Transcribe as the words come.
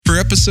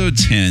episode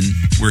 10,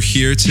 we're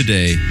here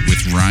today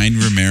with Ryan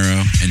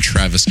Romero and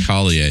Travis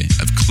Collier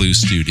of Clou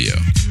Studio.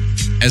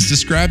 As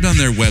described on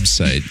their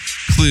website,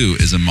 Clou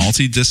is a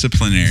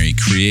multidisciplinary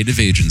creative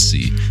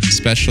agency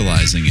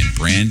specializing in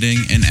branding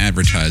and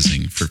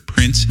advertising for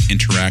print,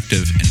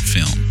 interactive, and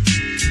film.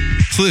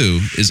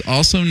 Clou is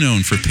also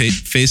known for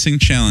facing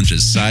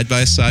challenges side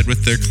by side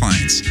with their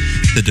clients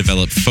to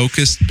develop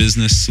focused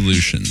business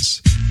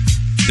solutions.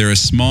 They're a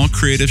small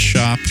creative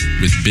shop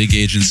with big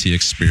agency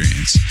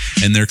experience,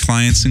 and their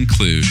clients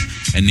include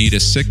Anita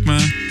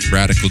Sigma,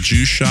 Radical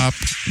Juice Shop,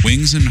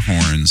 Wings and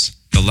Horns,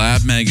 The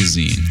Lab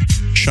Magazine,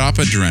 Shop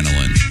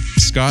Adrenaline,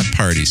 Scott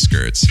Party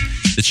Skirts,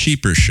 The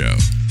Cheaper Show,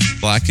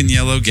 Black and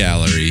Yellow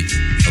Gallery,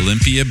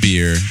 Olympia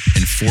Beer,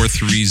 and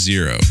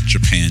 430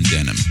 Japan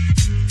Denim.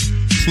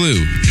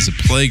 Clou is a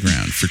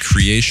playground for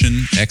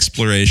creation,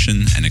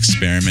 exploration, and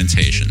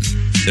experimentation.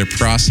 Their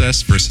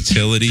process,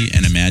 versatility,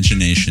 and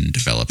imagination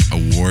develop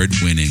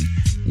award-winning,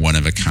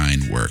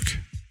 one-of-a-kind work.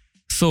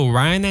 So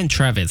Ryan and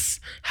Travis,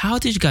 how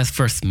did you guys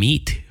first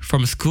meet?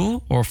 From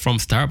school or from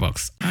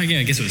Starbucks? I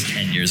guess it was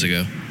 10 years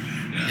ago.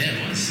 Yeah,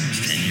 it was. 10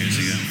 years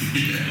ago.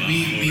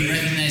 We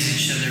recognized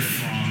each other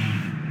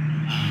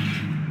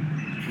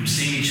from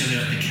seeing each other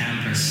at the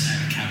campus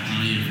at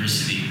Capilano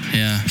University.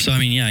 Yeah. So,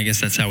 I guess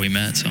that's how we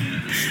met. So,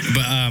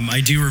 but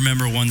I do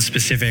remember one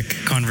specific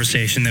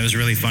conversation that was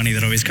really funny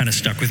that always kind of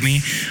stuck with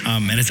me.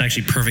 And it's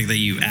actually perfect that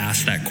you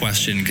asked that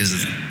question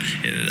because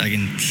I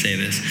can say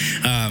this.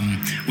 I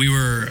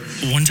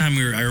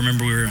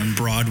remember we were on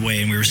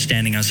Broadway and we were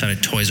standing outside of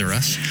Toys R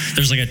Us.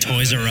 There's like a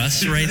Toys R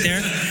Us right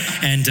there.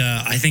 And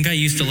I think I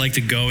used to like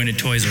to go into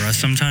Toys R Us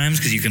sometimes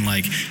because you can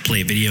like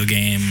play video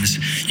games,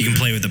 you can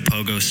play with the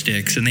pogo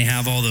sticks, and they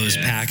have all those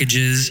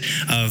packages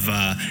of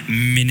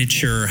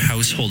miniature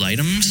household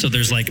items. So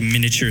there's like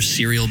miniature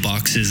cereal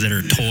boxes that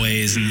are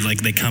toys and like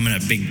they come in a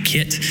big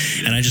kit.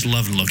 And I just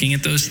loved looking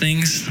at those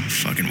things. I'm a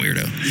fucking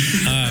weirdo.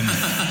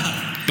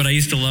 But I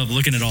used to love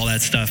looking at all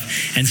that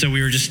stuff. And so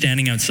we were just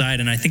standing outside,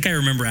 and I think I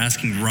remember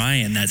asking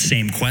Ryan that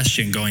same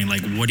question, going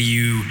like, what do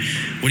you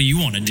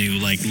want to do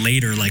like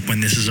later, like when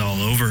this is all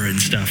over and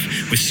stuff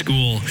with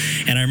school?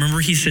 And I remember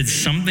he said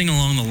something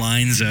along the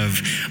lines of,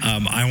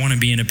 I want to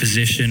be in a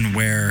position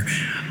where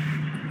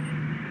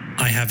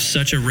I have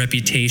such a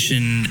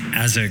reputation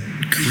as a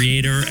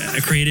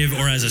creative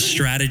or as a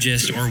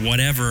strategist or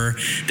whatever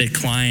that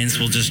clients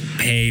will just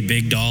pay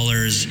big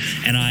dollars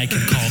and I can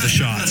call the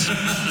shots.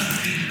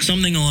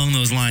 Something along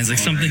those lines, like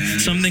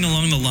something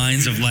along the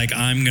lines of like,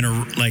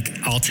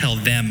 I'll tell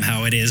them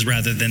how it is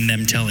rather than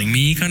them telling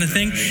me kind of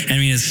thing.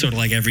 It's sort of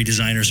like every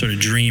designer sort of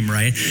dream,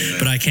 right?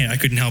 But I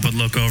couldn't help but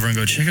look over and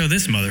go, check out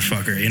this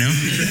motherfucker, you know?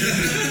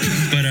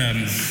 But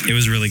it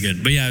was really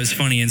good. But yeah, it was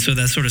funny. And so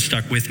that sort of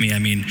stuck with me.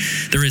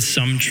 There is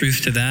some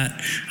truth to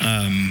that.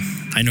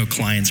 I know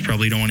clients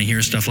probably don't want to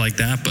hear stuff like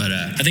that, but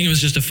I think it was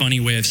just a funny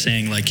way of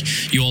saying like,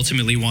 you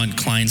ultimately want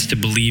clients to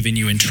believe in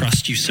you and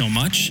trust you so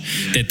much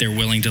that they're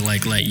willing to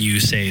like let you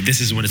say,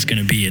 this is what it's going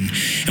to be. And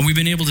we've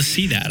been able to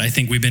see that. I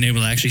think we've been able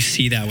to actually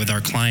see that with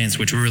our clients,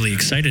 which we're really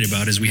excited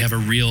about, is we have a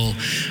real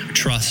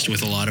trust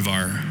with a lot of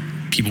our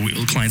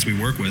clients we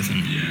work with.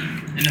 And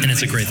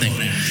it's a great thing.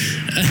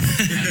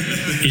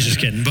 He's just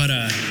kidding. But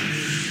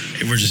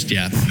we're just,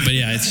 But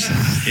yeah,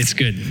 it's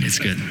good. It's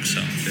good.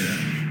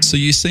 So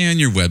you say on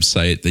your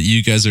website that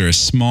you guys are a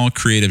small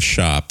creative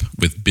shop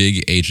with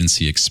big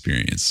agency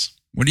experience.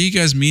 What do you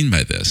guys mean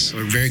by this?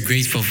 We're very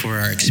grateful for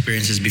our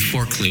experiences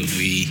before Clou.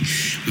 We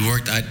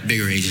worked at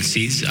bigger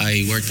agencies.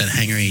 I worked at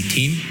Hangar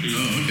 18.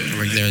 Oh, okay. I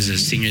worked there as a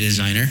senior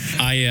designer.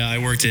 I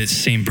worked at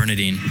St.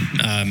 Bernardine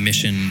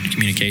Mission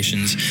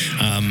Communications,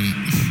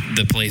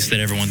 the place that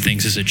everyone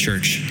thinks is a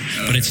church,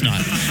 but it's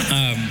not. I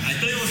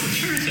thought it was a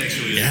church,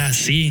 actually. Yeah,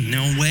 see,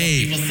 no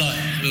way.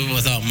 People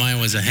thought mine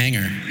was a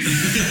hangar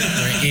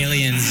where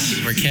aliens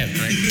were kept,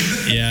 right?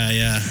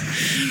 Yeah.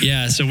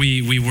 So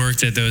we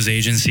worked at those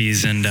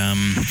agencies, and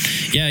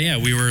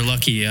we were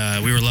lucky.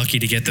 We were lucky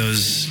to get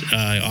those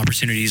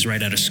opportunities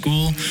right out of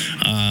school,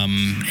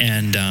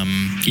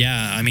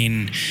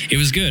 it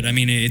was good.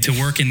 To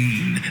work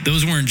in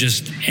those weren't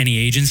just any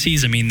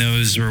agencies.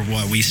 Those were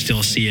what we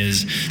still see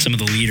as some of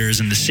the leaders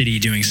in the city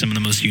doing some of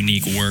the most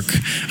unique work,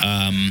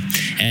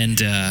 and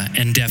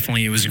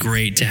definitely it was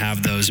great to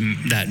have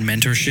that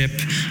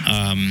mentorship,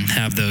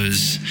 have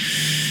those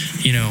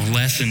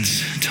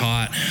lessons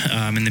taught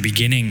in the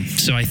beginning.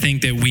 So I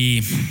think that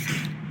we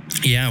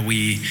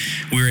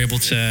were able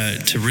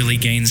to really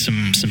gain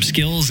some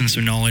skills and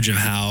some knowledge of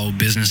how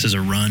businesses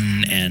are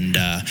run, and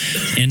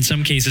in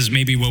some cases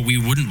maybe what we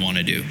wouldn't want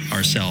to do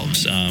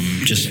ourselves. So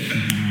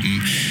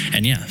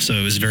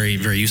it was very,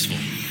 very useful.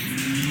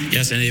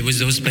 Yes, and it was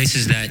those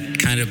places that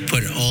kind of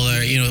put all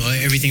our,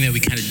 everything that we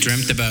kind of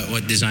dreamt about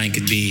what design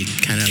could be,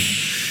 kind of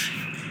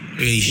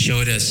really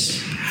showed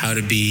us how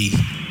to be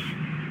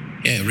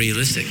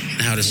realistic,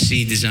 and how to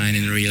see design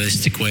in a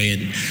realistic way,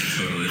 and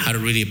how to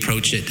really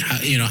approach it,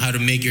 how to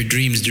make your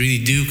dreams really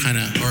do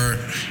or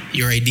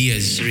your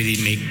ideas really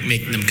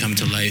make them come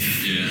to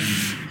life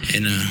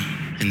in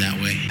that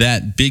way.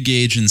 That big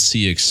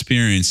agency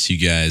experience you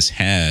guys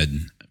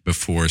had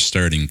before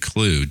starting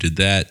Clou. Did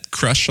that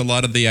crush a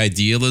lot of the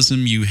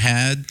idealism you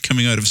had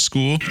coming out of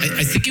school?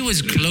 I think it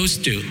was close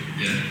to.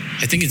 Yeah.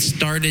 I think it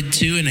started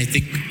to, and I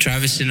think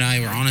Travis and I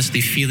were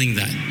honestly feeling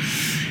that.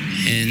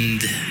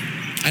 And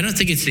I don't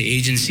think it's the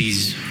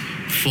agency's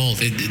fault.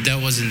 That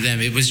wasn't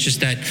them. It was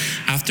just that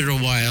after a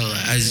while,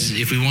 as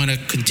if we want to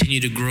continue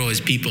to grow as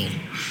people,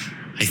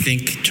 I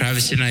think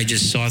Travis and I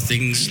just saw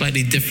things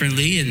slightly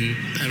differently, and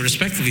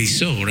respectively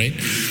so, right?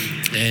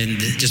 And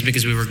just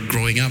because we were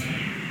growing up,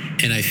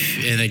 and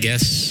I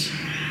guess,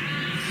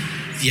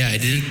 yeah,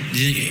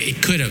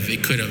 it could have,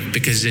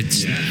 because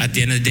it's at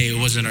the end of the day, it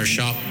wasn't our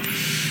shop,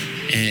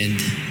 and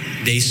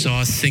they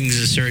saw things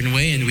a certain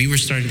way, and we were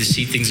starting to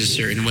see things a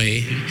certain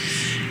way,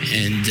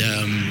 and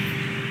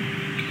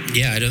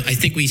I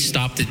think we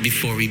stopped it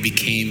before we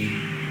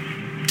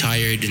became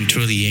tired and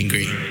truly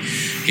angry.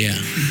 Yeah.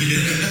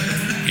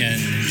 Yeah,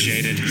 and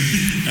jaded.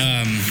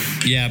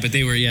 But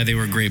they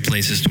were great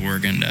places to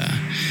work, and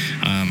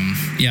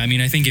I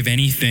mean, I think if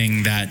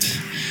anything, that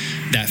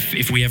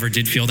if we ever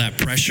did feel that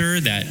pressure,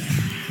 that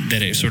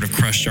it sort of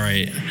crushed our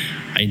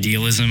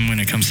idealism when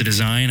it comes to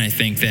design, I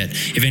think that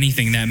if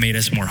anything, that made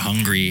us more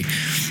hungry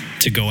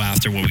to go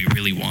after what we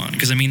really want.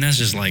 Because I mean, that's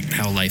just like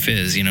how life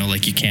is, you know.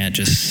 Like, you can't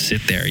just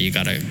sit there. You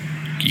gotta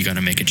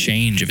make a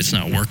change if it's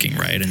not working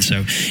right. And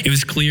so it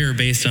was clear,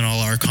 based on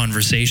all our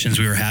conversations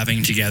we were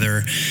having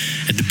together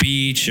at the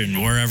beach and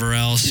wherever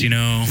else, you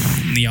know,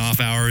 in the off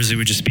hours, it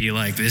would just be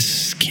like,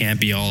 this can't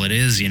be all it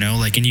is, you know.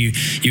 Like, and you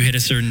hit a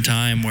certain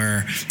time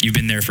where you've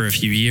been there for a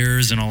few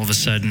years, and all of a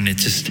sudden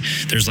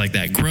there's like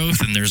that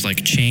growth, and there's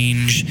like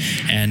change,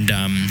 and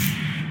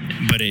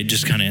but it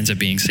just kind of ends up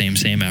being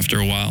same after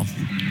a while.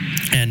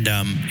 And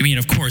I mean,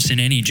 of course, in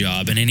any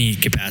job, in any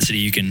capacity,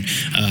 you can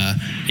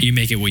you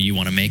make it what you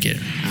want to make it,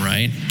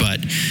 right?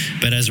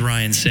 But as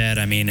Ryan said,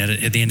 I mean,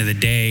 at the end of the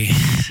day,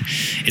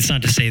 it's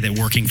not to say that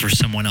working for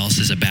someone else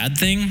is a bad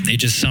thing. It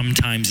just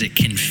sometimes it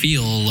can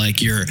feel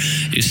like you're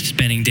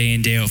spending day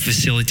in, day out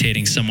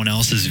facilitating someone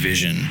else's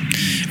vision.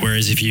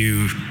 Whereas if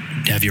you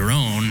have your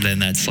own, then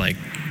that's not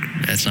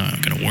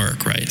going to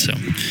work, right? So,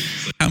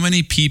 how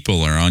many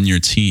people are on your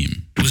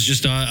team? It was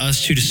just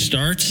us two to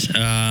start.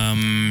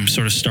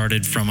 Sort of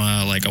started from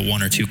a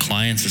one or two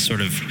clients that sort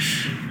of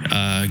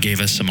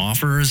gave us some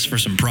offers for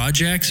some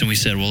projects, and we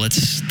said, well,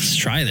 let's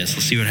try this.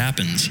 Let's see what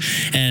happens.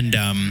 And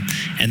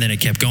then it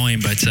kept going.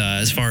 But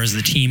as far as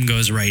the team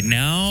goes right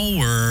now,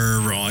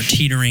 we're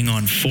teetering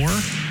on 4.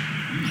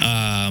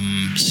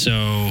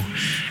 So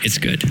it's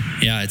good.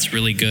 Yeah, it's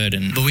really good.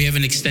 But we have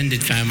an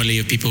extended family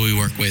of people we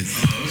work with.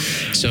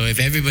 So if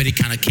everybody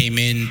kind of came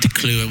in to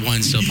Clou at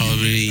once, there'll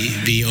probably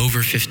be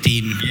over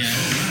 15. Yeah.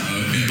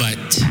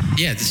 But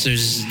yeah,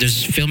 there's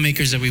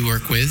filmmakers that we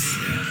work with,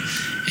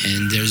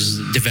 and there's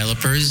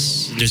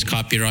developers, there's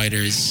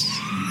copywriters,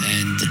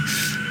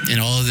 and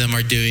all of them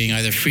are doing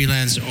either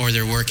freelance or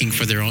they're working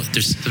for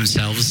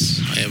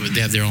themselves.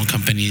 They have their own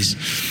companies.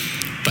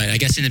 But I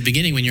guess in the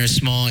beginning, when you're a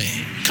small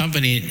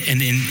company,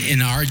 and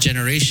in our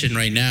generation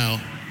right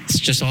now, it's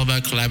just all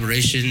about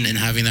collaboration and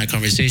having that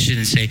conversation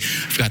and say,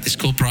 I've got this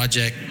cool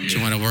project. Do you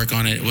want to work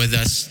on it with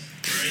us?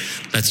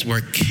 Let's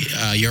work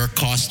your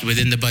cost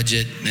within the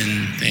budget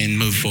and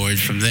move forward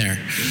from there.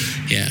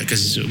 Yeah,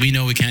 because we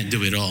know we can't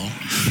do it all.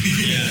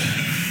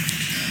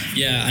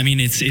 Yeah, I mean,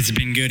 it's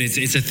been good.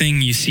 It's a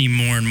thing you see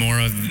more and more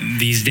of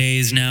these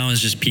days now, is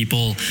just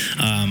people,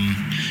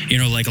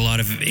 like a lot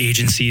of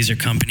agencies or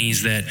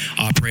companies that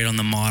operate on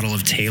the model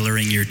of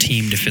tailoring your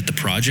team to fit the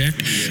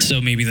project. So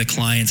maybe the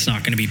client's not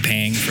going to be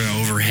paying for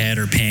overhead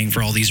or paying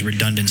for all these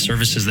redundant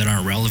services that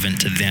aren't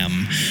relevant to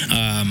them.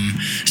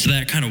 So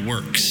that kind of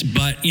works.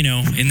 But,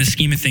 in the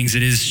scheme of things,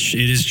 it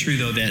is true,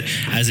 though, that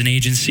as an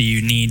agency,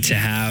 you need to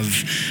have,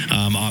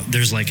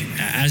 there's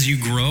as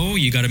you grow,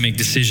 you got to make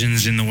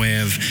decisions in the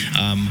way of,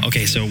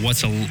 okay, so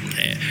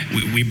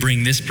we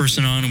bring this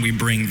person on, and we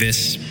bring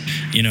this,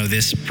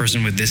 this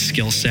person with this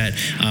skill set.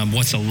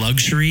 What's a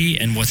luxury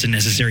and what's a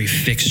necessary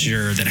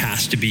fixture that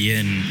has to be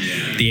in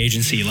the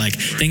agency? Like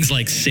things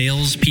like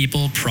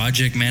salespeople,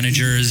 project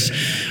managers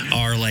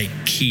are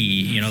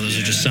key. Those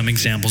are just some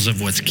examples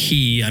of what's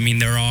key. I mean,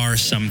 there are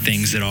some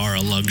things that are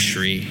a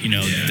luxury,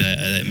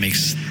 that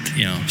makes,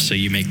 so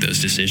you make those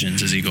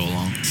decisions as you go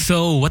along.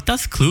 So what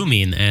does Clou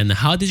mean, and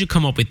how did you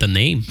come up with the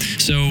name?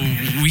 So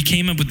we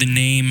came up with the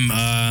name,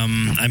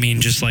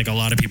 just like a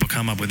lot of people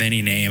come up with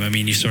any name. I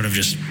mean, you sort of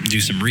just do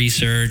some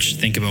research,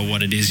 think about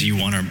what it is you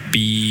want to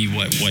be,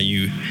 what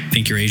you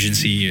think your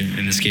agency,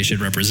 in this case,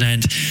 should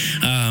represent.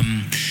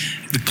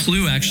 The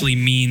Clou actually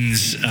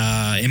means,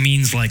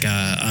 like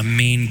a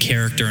main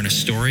character in a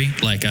story,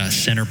 like a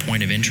center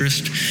point of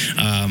interest.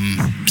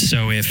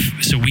 So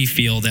we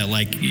feel that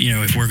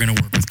if we're going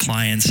to work with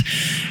clients,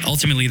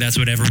 ultimately that's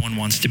what everyone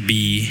wants to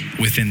be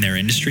within their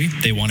industry.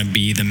 They want to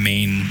be the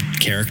main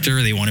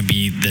character. They want to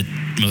be the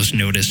most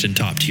noticed and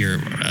top tier,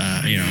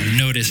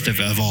 noticed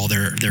of all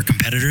their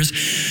competitors.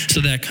 So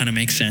that kind of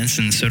makes sense,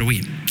 and so do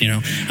we.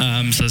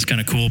 So it's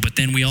kind of cool. But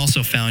then we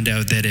also found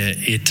out that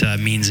it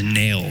means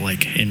nail,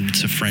 and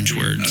it's a French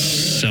word.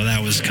 So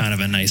that was kind of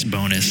a nice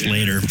bonus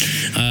later.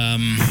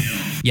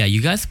 Yeah,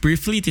 you guys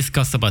briefly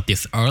discussed about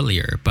this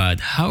earlier, but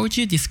how would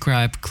you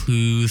describe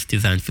Clou's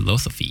design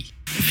philosophy?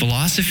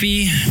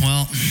 Philosophy,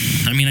 well,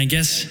 I mean, I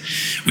guess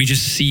we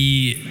just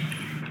see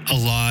a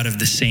lot of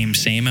the same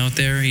out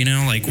there, you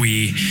know, like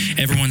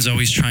everyone's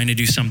always trying to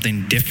do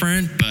something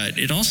different, but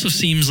it also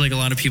seems like a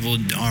lot of people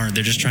aren't.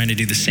 They're just trying to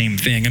do the same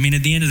thing. I mean,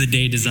 at the end of the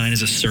day, design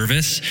is a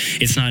service.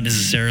 It's not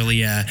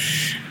necessarily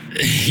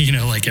you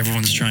know, like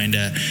everyone's trying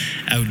to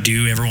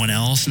outdo everyone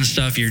else and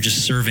stuff. You're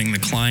just serving the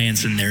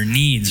clients and their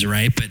needs,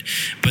 right? But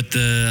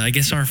I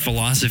guess our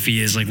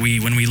philosophy is like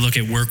when we look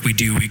at work we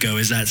do, we go,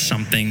 is that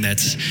something that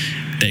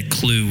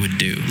Clou would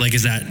do? Like,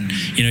 is that,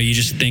 you know, you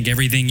just think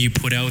everything you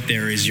put out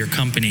there is your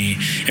company.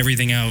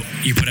 Everything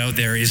you put out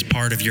there is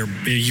part of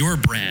your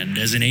brand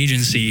as an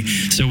agency.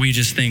 So we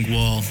just think,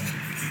 well,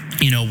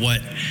 you know,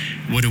 what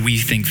do we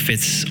think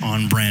fits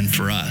on brand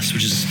for us,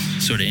 which is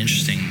sort of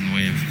interesting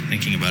way of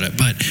thinking about it.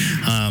 But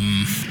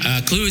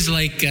Clou is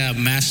like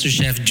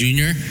MasterChef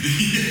Junior.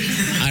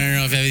 I don't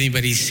know if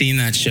anybody's seen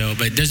that show,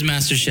 but there's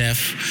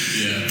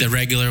MasterChef, the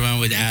regular one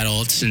with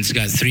adults, and it's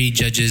got 3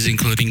 judges,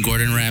 including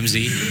Gordon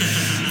Ramsay.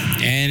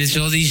 And it's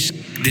all these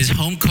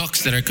home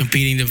cooks that are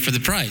competing for the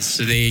prize.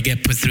 So they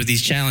get put through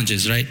these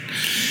challenges, right?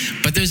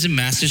 But there's a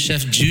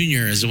MasterChef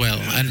Junior as well.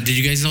 Did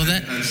you guys know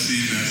that? I've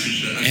seen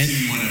MasterChef. I've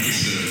seen one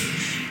episode.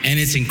 And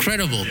it's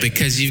incredible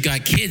because you've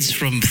got kids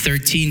from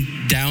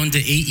 13 down to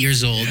 8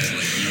 years old,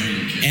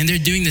 and they're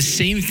doing the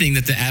same thing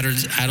that the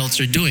adults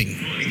are doing.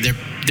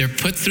 They're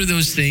put through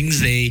those things.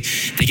 They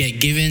get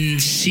given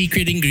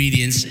secret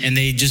ingredients, and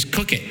they just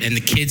cook it. And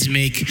the kids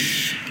make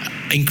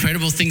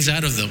incredible things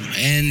out of them.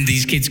 And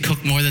these kids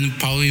cook more than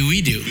probably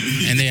we do,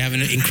 and they have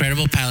an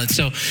incredible palate.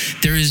 So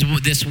there is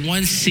this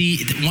one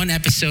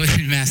episode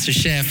in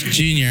MasterChef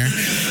Junior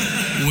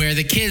where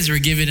the kids were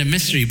given a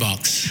mystery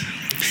box.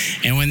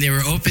 And when they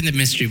were open the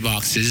mystery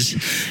boxes,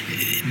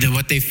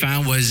 what they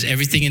found was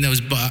everything in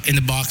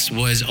the box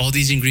was all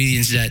these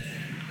ingredients that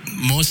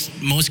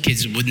most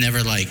kids would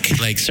never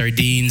like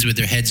sardines with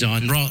their heads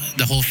on,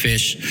 the whole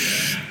fish,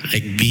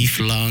 like beef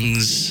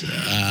lungs,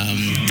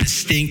 the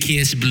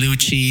stinkiest blue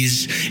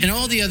cheese, and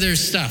all the other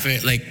stuff,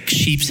 right? Like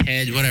sheep's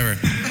head, whatever.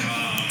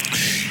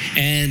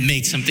 And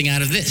make something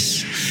out of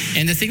this.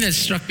 And the thing that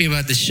struck me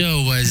about the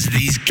show was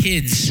these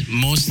kids,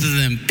 most of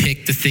them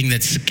picked the thing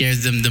that scared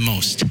them the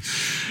most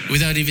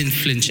without even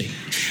flinching.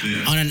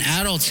 Yeah. On an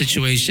adult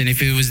situation,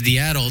 if it was the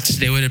adults,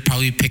 they would have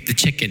probably picked the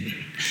chicken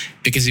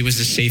because it was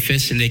the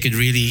safest and they could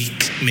really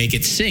make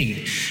it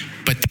sing.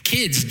 But the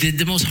kids did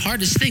the most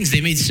hardest things.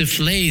 They made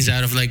soufflés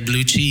out of like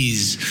blue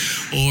cheese,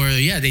 or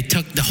they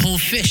took the whole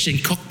fish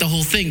and cooked the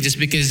whole thing just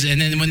because.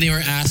 And then when they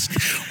were asked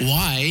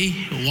why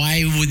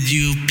would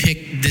you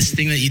pick this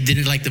thing that you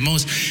didn't like the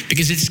most?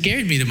 Because it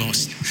scared me the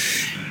most.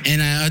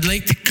 And I'd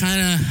like to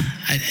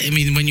I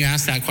mean, when you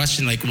ask that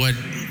question, like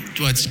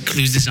what's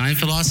Clou's design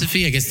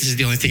philosophy? I guess this is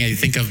the only thing I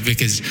think of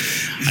because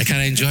I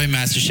kind of enjoy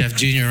MasterChef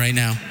Junior right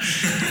now.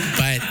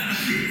 But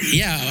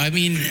yeah, I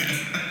mean,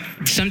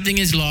 something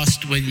is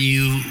lost when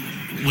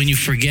you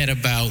forget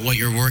about what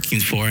you're working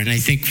for. And I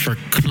think for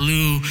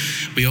Clou,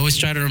 we always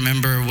try to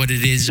remember what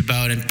it is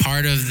about. And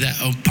part of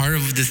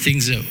the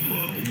things that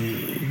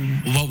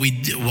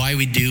why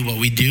we do what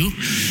we do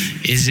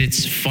is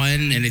it's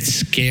fun and it's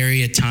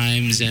scary at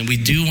times, and we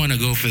do want to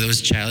go for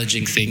those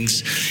challenging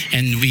things,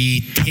 and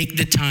we take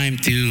the time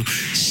to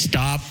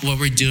stop what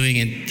we're doing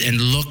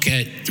and look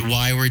at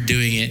why we're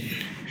doing it,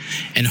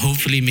 and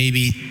hopefully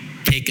maybe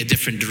take a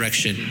different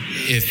direction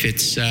if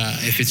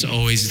it's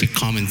always the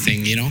common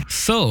thing, you know?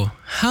 So,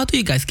 how do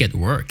you guys get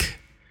work?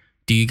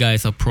 Do you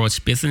guys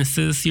approach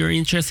businesses you're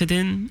interested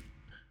in?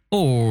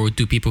 Or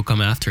do people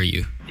come after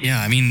you? Yeah,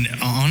 I mean,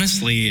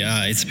 honestly,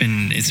 it's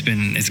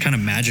kind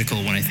of magical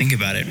when I think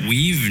about it.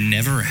 We've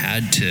never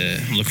had to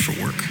look for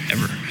work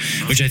ever,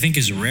 which I think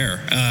is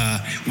rare.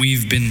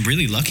 We've been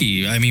really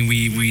lucky. I mean,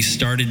 we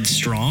started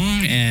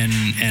strong, and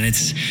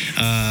it's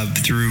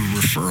through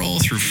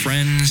referral, through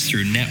friends,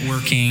 through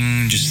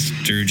networking,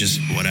 through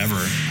whatever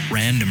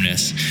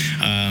randomness.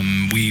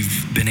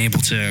 We've been able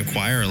to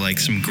acquire like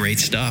some great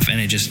stuff, and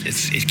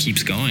it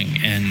keeps going.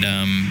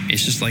 And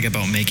it's just like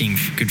about making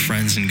good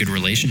friends and good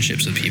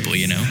relationships with people,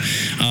 you know.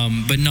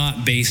 But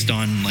not based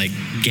on like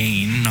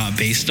gain, not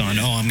based on,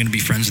 I'm going to be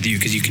friends with you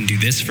because you can do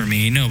this for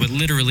me. No, but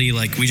literally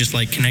like we just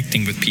like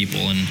connecting with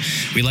people, and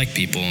we like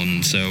people,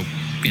 and so,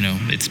 you know,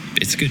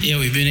 it's good. Yeah,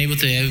 we've been able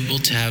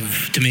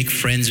to make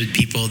friends with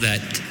people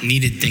that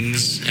needed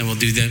things, and we'll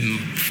do them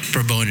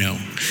pro bono,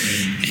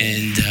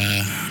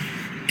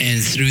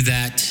 and through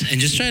that, and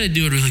just try to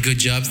do a really good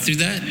job through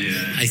that. Yeah.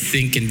 I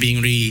think, and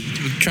we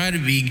try to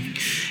be.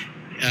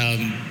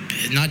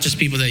 Not just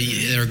people that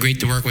are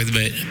great to work with,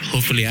 but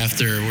hopefully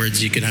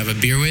afterwards you can have a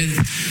beer with.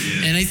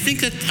 Yeah. And I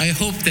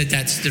hope that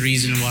that's the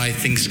reason why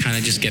things kind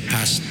of just get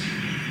passed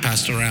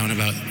around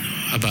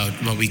about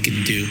what we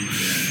can do,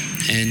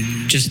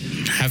 and just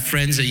have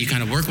friends that you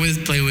kind of work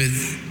with, play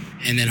with,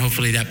 and then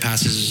hopefully that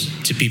passes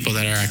to people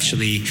that are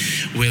actually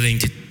willing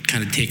to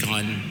kind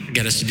of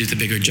get us to do the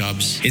bigger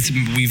jobs.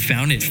 We've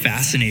found it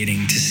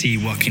fascinating to see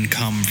what can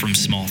come from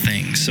small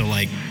things. So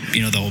like,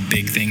 the whole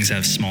big things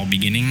have small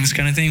beginnings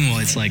kind of thing. Well,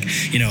 it's like,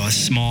 a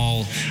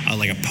small,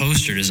 like a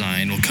poster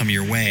design will come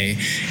your way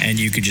and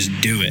you could just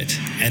do it.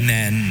 And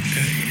then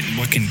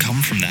what can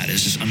come from that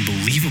is just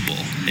unbelievable.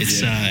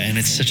 It's, and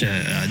it's such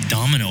a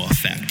domino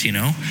effect,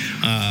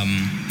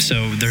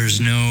 so there's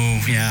no,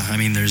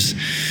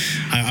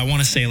 I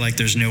want to say like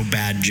there's no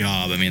bad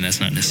job. I mean, that's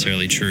not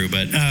necessarily true,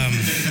 but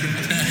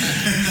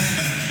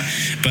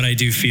but I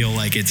do feel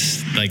like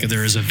it's like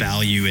there is a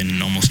value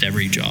in almost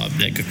every job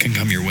that can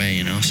come your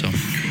way,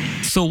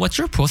 So what's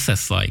your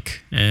process like?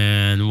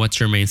 And what's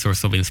your main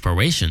source of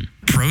inspiration?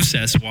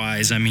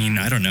 Process-wise, I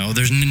don't know.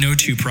 There's no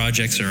two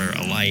projects are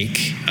alike.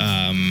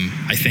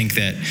 I think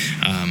that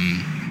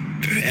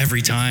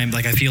every time,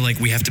 like I feel like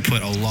we have to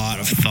put a lot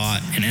of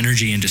thought and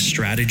energy into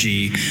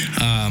strategy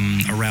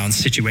around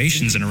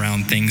situations and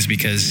around things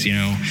because,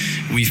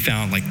 we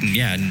found like,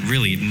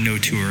 really no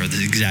two are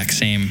the exact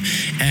same.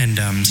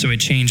 And so it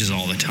changes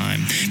all the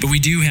time. But we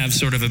do have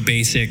sort of a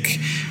basic,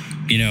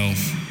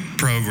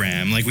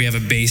 program. Like we have a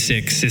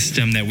basic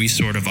system that we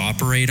sort of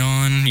operate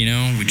on,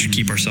 we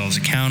keep ourselves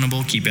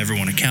accountable, keep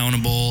everyone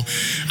accountable.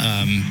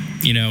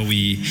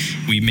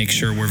 We make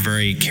sure we're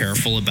very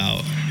careful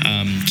about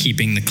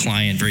keeping the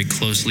client very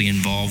closely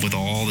involved with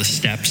all the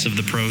steps of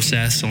the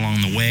process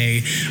along the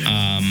way.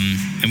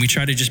 And we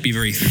try to just be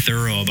very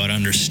thorough about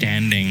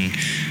understanding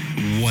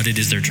what it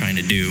is they're trying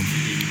to do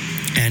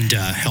and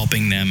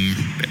helping them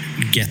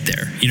get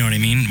there. You know what I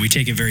mean? We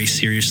take it very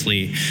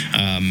seriously.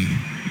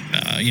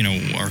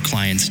 Our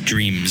clients'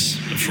 dreams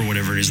for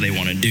whatever it is they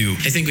want to do.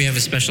 I think we have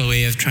a special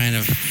way of trying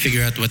to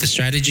figure out what the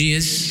strategy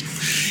is,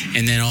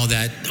 and then all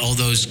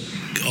those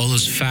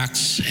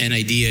facts and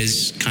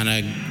ideas kind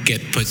of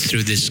get put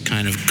through this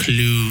kind of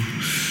Clou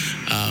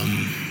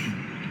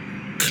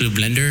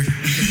blender,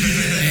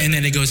 and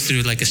then it goes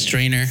through like a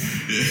strainer,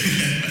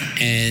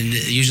 and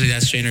usually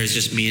that strainer is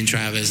just me and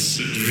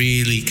Travis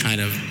really kind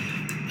of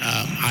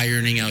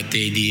ironing out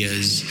the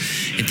ideas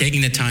and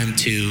taking the time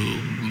to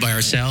by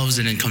ourselves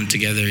and then come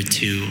together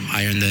to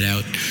iron that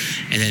out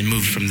and then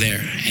move from there.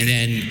 And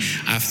then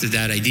after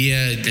that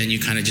idea, then you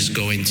kind of just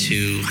go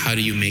into how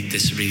do you make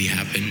this really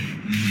happen?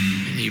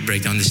 Mm-hmm. You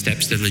break down the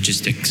steps, the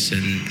logistics,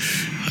 and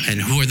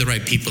who are the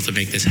right people to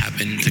make this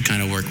happen to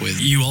kind of work with.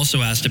 You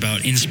also asked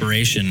about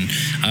inspiration.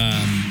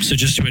 So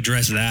just to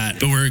address that,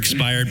 but we're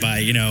inspired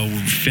by,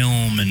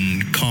 film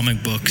and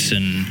comic books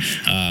and,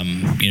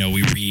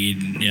 we read,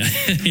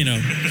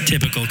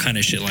 typical kind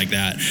of shit like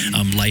that.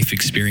 Life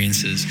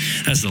experiences.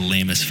 That's the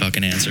lamest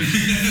fucking answer.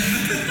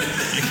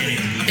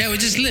 Yeah, we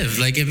just live.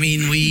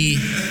 We,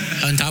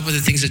 on top of the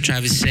things that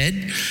Travis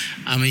said,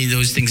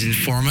 those things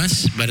inform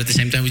us, but at the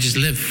same time, we just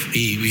live.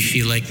 We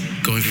feel like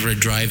going for a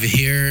drive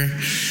here.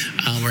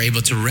 We're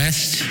able to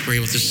rest. We're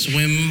able to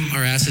swim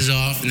our asses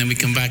off, and then we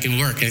come back and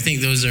work. I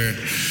think those are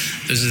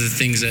the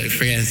things that I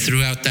forget. And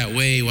throughout that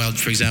way, while,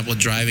 for example,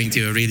 driving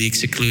to a really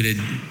secluded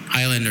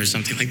island or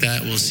something like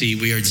that, we'll see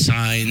weird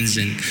signs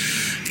and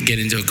get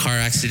into a car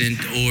accident,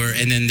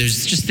 and then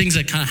there's just things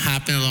that kind of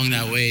happen along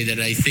that way that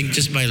I think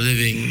just by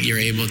living, you're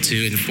able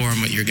to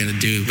inform what you're going to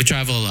do. We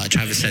travel a lot.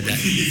 Travis said that.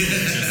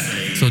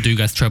 So do you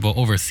guys travel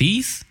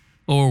overseas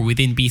or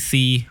within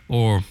BC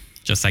or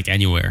just like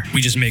anywhere?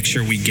 We just make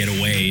sure we get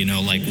away,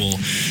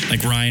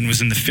 like Ryan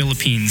was in the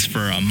Philippines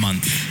for a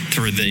month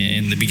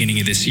in the beginning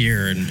of this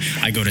year, and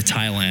I go to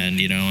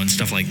Thailand, and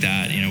stuff like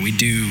that.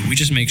 We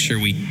just make sure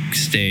we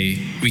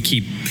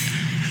keep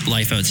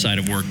life outside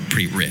of work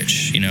pretty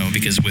rich,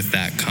 because with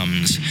that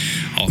comes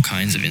all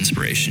kinds of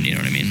inspiration, you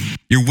know what I mean?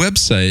 Your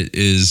website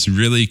is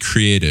really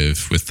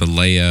creative with the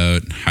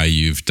layout, how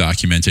you've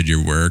documented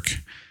your work,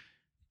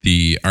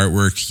 the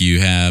artwork you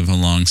have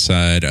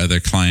alongside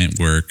other client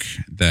work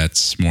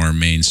that's more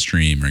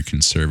mainstream or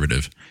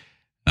conservative.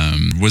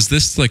 Was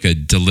this like a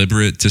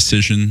deliberate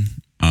decision?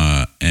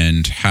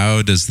 And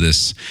how does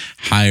this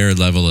higher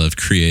level of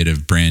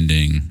creative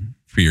branding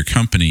for your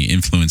company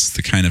influence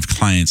the kind of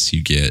clients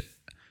you get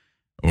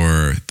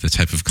or the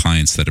type of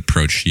clients that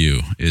approach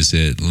you? Is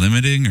it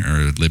limiting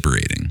or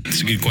liberating?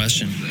 It's a good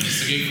question.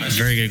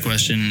 Very good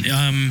question.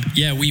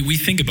 We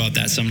think about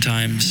that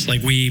sometimes.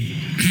 Like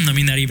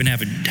that even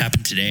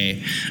happened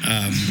today.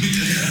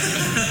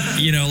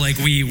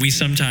 We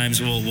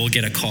sometimes we'll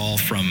get a call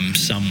from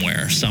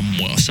somewhere,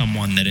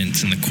 someone that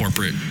is in the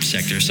corporate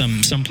sector,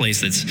 some place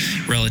that's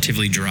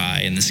relatively dry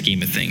in the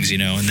scheme of things,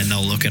 and then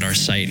they'll look at our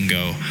site and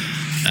go,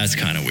 that's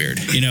kind of weird.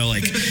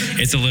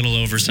 It's a little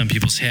over some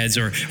people's heads,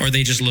 or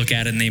they just look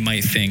at it and they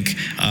might think,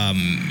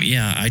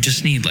 I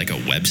just need like a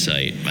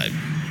website. I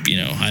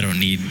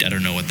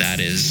don't know what that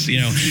is,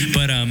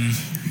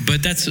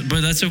 but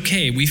that's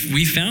okay.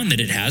 We found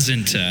that it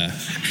hasn't,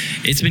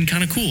 it's been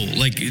kind of cool.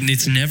 Like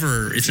it's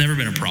never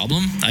been a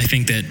problem. I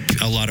think that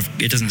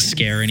it doesn't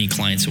scare any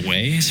clients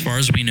away as far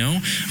as we know,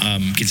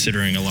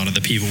 considering a lot of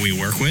the people we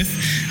work with.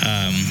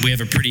 We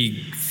have a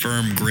pretty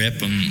firm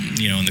grip on,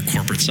 on the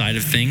corporate side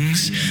of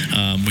things,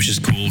 which is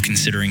cool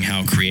considering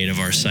how creative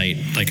our site,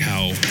 like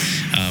how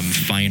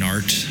fine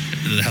art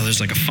how there's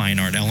like a fine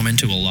art element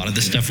to a lot of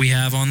the stuff we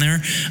have on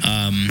there,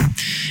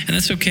 and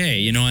that's okay.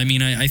 You know, I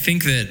mean, I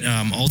think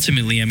that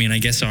ultimately, I mean, I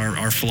guess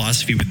our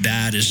philosophy with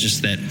that is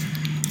just that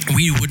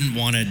we wouldn't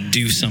want to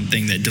do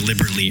something that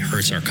deliberately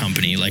hurts our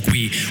company. Like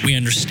we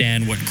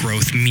understand what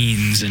growth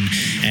means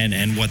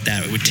and what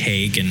that would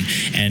take, and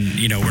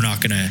you know, we're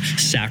not going to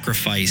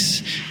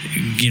sacrifice,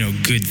 you know,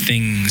 good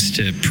things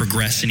to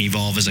progress and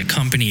evolve as a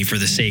company for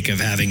the sake of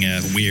having a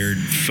weird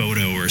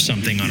photo or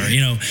something on our, you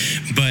know.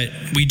 But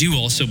we do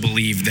also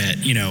believe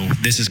that, you know,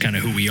 this is kind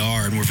of who we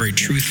are, and we're very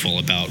truthful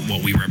about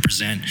what we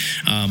represent.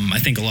 I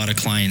think a lot of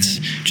clients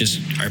just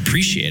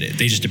appreciate it.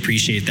 They just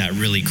appreciate that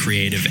really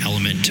creative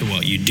element to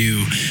what you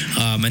do,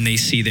 and they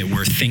see that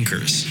we're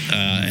thinkers,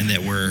 and that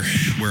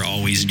we're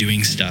always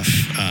doing stuff.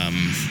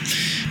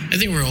 I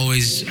think we're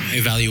always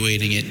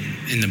evaluating it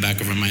in the back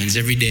of our minds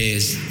every day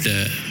as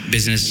the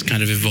business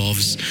kind of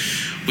evolves.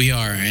 We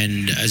are,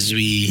 and as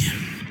we,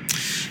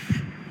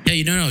 yeah,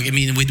 you know, I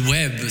mean, with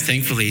web,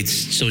 thankfully,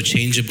 it's so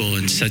changeable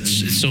and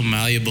it's so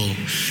malleable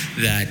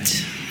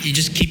that you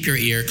just keep your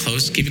ear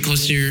close, keep it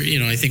close to your, you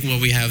know. I think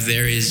what we have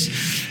there is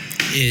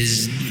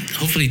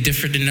hopefully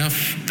different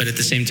enough, but at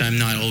the same time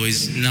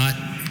not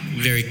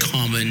very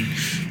common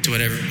to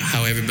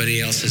how everybody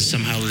else has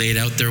somehow laid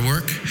out their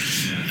work.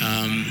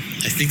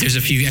 I think there's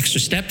a few extra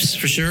steps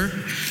for sure,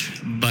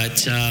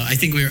 but I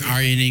think we're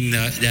ironing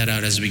that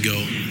out as we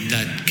go.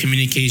 That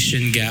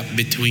communication gap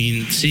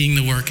between seeing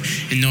the work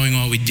and knowing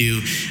what we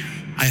do,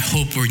 I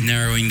hope we're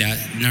narrowing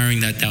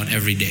that down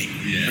every day,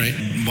 right?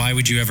 Why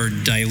would you ever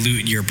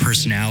dilute your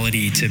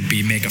personality to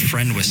make a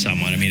friend with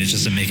someone? I mean, it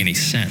just doesn't make any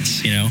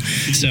sense, you know?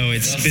 So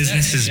it's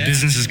business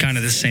is kind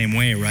of the same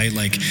way, right?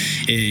 Like,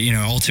 you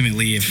know,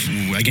 ultimately, if,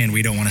 again,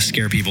 we don't want to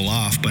scare people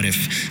off, but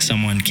if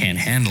someone can't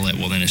handle it,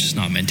 well, then it's just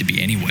not meant to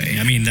be anyway.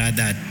 I mean,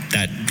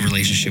 that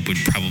relationship would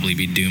probably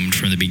be doomed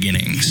from the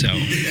beginning, so.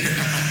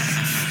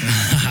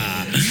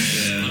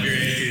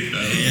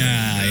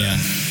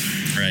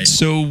 Right.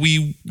 So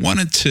we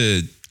wanted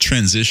to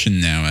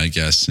transition now, I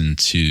guess,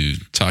 into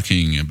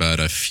talking about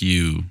a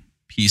few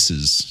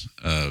pieces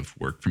of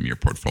work from your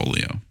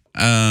portfolio.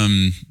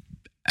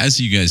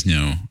 As you guys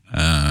know,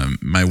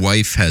 my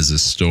wife has a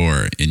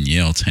store in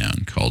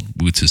Yaletown called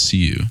Wu to See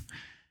You.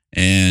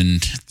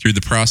 And through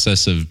the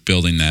process of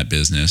building that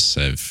business,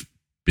 I've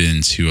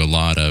been to a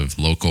lot of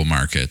local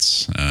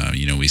markets.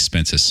 You know, we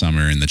spent a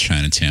summer in the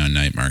Chinatown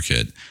night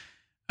market.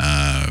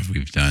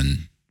 We've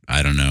done,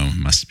 I don't know,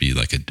 must be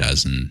like a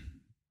dozen,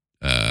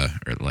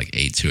 or like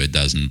 8 to a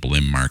dozen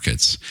Blim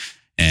markets.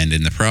 And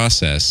in the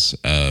process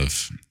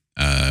of,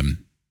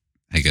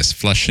 I guess,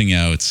 fleshing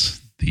out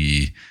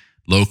the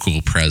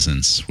local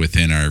presence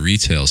within our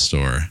retail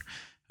store,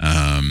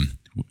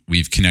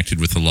 we've connected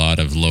with a lot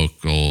of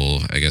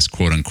local, I guess,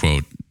 quote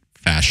unquote,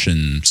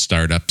 fashion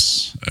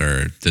startups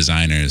or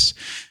designers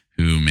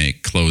who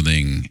make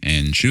clothing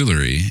and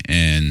jewelry.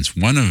 And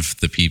one of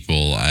the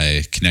people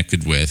I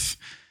connected with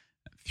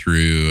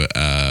through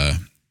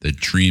the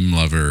Dream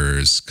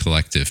Lovers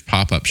Collective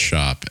pop-up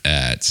shop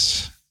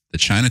at the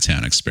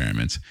Chinatown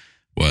Experiment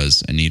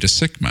was Anita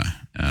Sikma.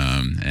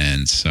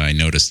 And so I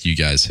noticed you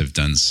guys have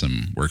done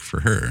some work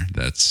for her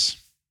that's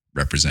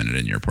represented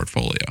in your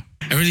portfolio.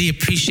 I really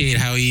appreciate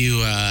how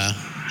you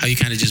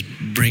kind of just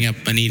bring up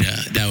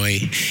Anita that way.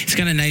 It's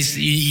kind of nice.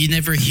 You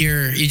never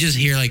hear, you just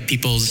hear like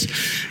people's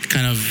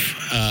kind of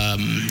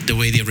the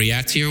way they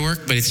react to your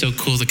work, but it's so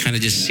cool to kind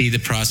of just see the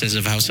process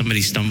of how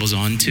somebody stumbles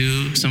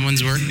onto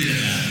someone's work.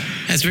 Yeah.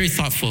 That's very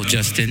thoughtful,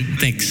 Justin.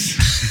 Thanks.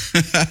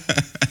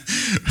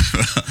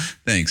 Well,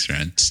 thanks,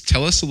 Ren.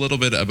 Tell us a little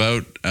bit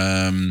about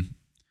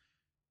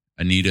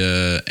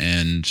Anita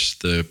and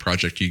the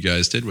project you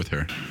guys did with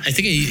her. I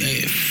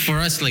think for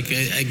us, like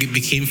I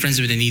became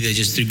friends with Anita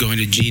just through going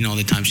to Jean all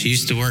the time. She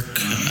used to work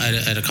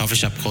at a coffee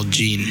shop called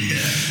Jean,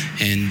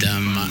 and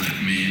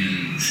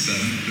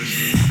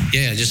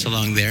yeah, just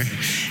along there.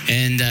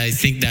 And I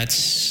think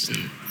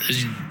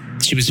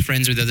she was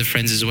friends with other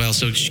friends as well,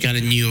 so she kind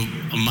of knew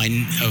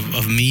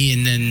of me,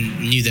 and then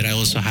knew that I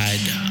also had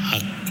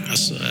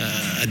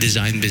a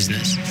design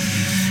business.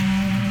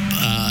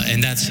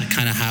 And that's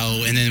kind of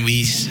how, and then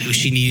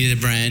she needed a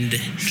brand,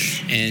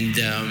 and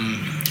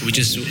we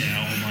just,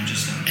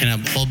 and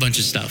a whole bunch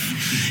of stuff.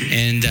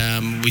 And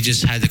we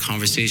just had the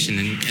conversation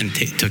and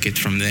took it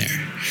from there.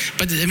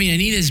 But I mean,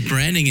 Anita's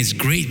branding is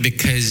great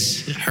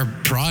because her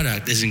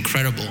product is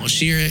incredible.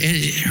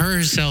 Her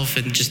herself,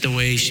 and just the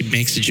way she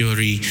makes the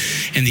jewelry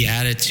and the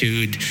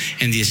attitude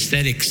and the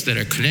aesthetics that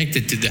are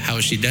connected to how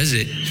she does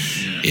it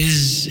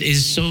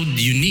is so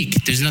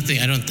unique. There's nothing,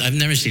 I've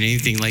never seen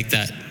anything like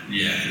that.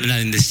 Yeah, not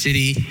in the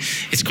city.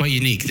 It's quite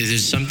unique.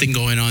 There's something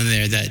going on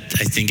there that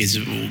I think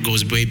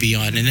goes way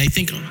beyond. And I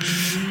think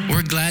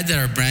we're glad that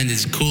our brand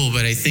is cool,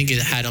 but I think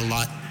it had a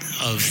lot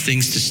of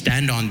things to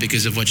stand on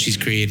because of what she's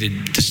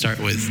created to start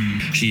with.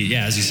 As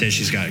you said,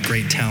 she's got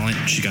great talent.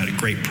 She's got a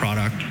great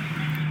product.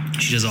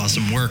 She does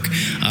awesome work.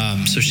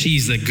 So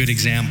she's a good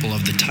example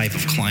of the type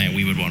of client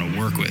we would want to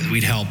work with.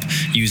 We'd help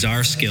use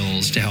our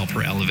skills to help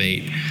her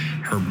elevate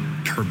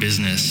her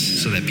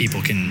business so that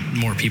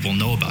more people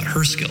know about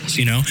her skills,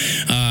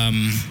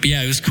 But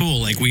yeah, it was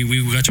cool. Like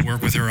we got to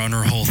work with her on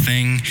her whole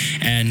thing,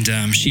 and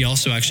she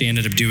also actually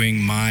ended up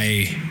doing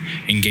my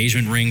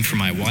engagement ring for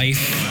my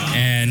wife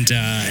and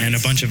a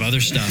bunch of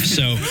other stuff.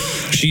 So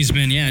she's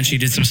been, and she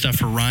did some stuff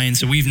for Ryan.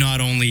 So we've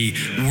not only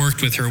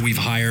worked with her, we've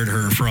hired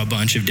her for a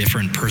bunch of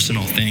different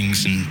personal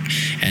things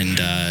and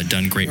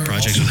done great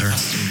projects with her.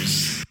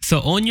 So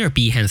on your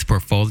Behance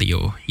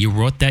portfolio, you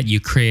wrote that you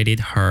created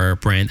her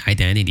brand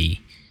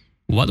identity.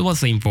 What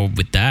was involved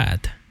with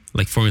that?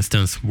 Like, for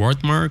instance,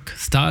 wordmark,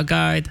 style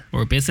guide,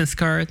 or business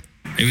card?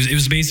 It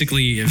was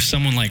basically, if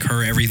someone like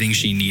her, everything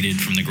she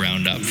needed from the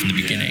ground up from the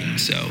beginning.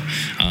 So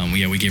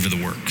we gave her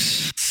the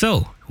works.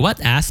 So what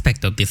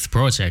aspect of this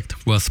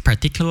project was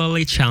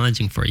particularly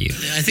challenging for you?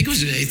 I think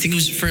it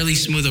was fairly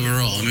smooth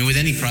overall. I mean, with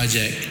any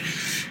project,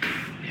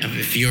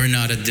 if you're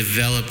not a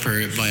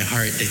developer by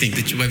heart, I think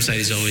the website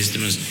is always the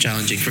most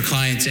challenging for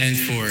clients and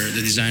for the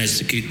designers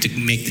to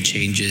make the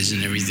changes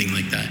and everything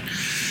like that,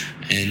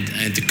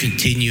 and to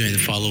continue and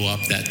follow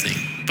up that thing.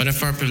 But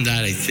apart from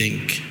that, I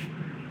think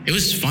it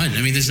was fun.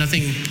 I mean, there's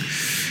nothing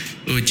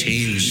we would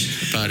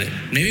change about it.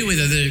 Maybe with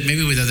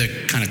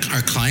other kind of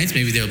our clients,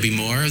 maybe there'll be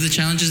more of the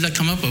challenges that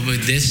come up. But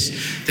with this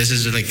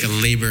is like a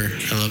labor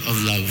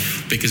of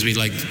love, because we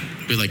like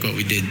what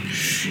we did,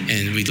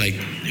 and we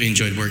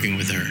enjoyed working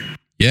with her.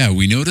 Yeah,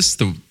 we noticed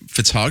the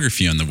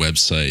photography on the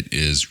website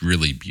is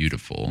really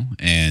beautiful.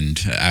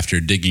 And after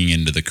digging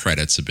into the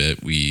credits a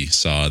bit, we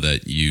saw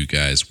that you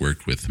guys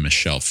worked with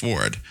Michelle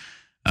Ford.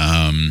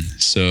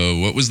 So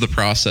what was the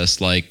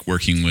process like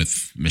working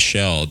with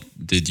Michelle?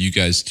 Did you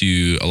guys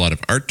do a lot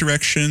of art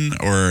direction,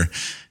 or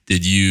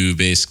did you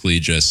basically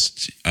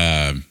just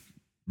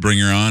bring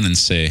her on and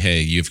say,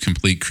 hey, you have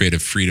complete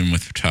creative freedom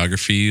with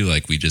photography,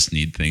 like we just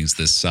need things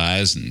this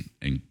size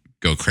and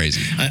go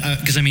crazy?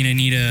 Because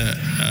Anita,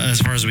 as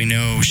far as we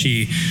know,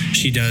 she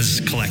does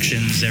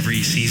collections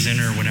every season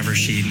or whenever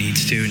she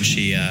needs to, and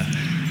she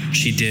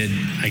did.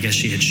 I guess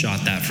she had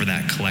shot that for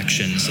that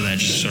collection, so that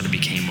just sort of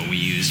became what we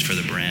used for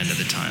the brand at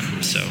the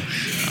time. So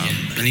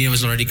Anita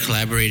was already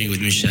collaborating with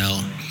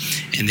Michelle,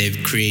 and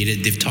they've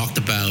talked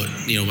about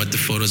what the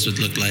photos would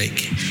look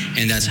like,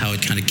 and that's how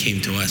it kind of came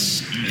to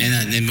us.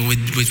 And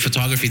with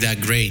photography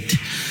that great,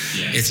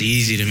 it's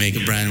easy to make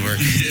a brand work,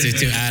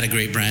 to add a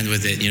great brand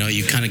with it.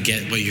 You kind of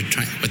get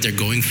what they're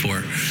going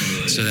for.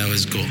 So that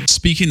was cool.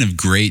 Speaking of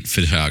great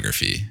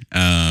photography,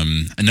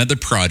 another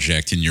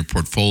project in your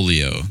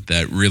portfolio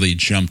that really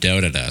jumped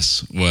out at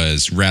us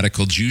was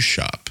Radical Juice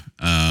Shop.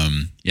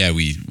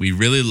 We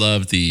really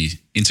love the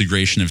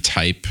integration of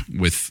type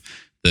with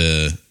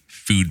the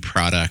food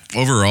product.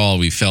 Overall,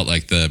 we felt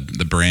like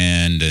the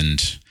brand and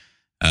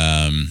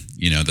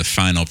the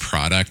final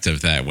product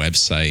of that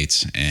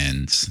website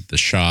and the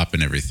shop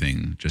and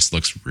everything just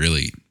looks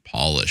really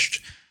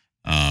polished.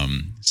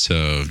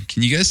 So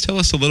can you guys tell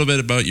us a little bit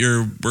about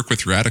your work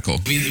with Radical?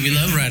 We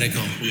love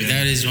Radical.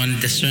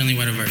 That's certainly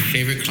one of our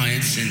favorite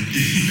clients, and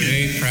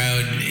very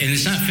proud. And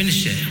it's not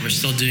finished yet. We're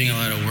still doing a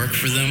lot of work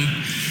for them.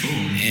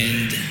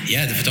 And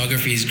the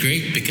photography is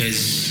great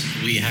because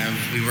we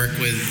work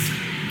with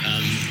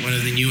one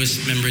of the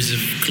newest members of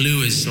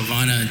Clou is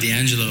Silvana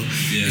D'Angelo.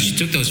 Yeah. And she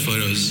took those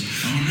photos.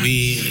 Oh,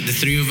 nice. The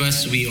three of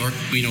us, we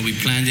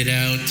planned it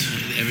out,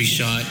 every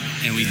shot,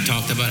 and we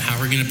talked about how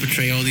we're going to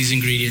portray all these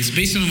ingredients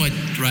based on what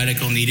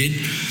Radical needed.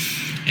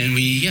 And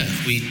we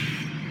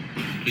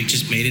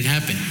just made it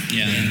happen.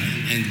 Yeah.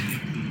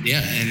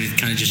 And it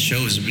kind of just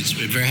shows.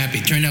 We're very happy.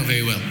 It turned out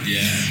very well.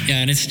 Yeah,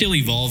 and it's still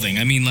evolving.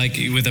 I mean, like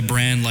with a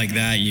brand like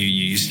that,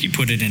 you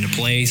put it into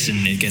place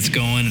and it gets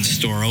going and the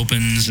store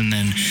opens, and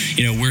then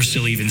we're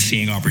still even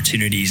seeing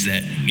opportunities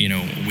that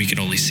we can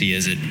only see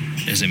as it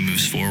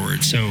moves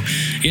forward. So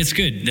it's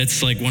good.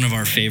 That's like one of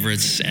our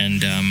favorites,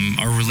 and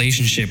our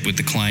relationship with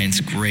the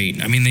client's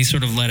great. I mean, they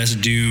sort of let us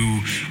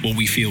do what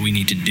we feel we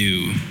need to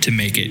do to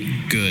make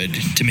it good,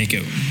 to make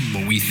it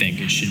what we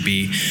think it should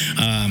be.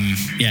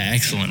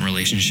 Excellent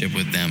relationship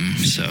with them.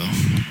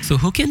 So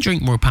who can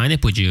drink more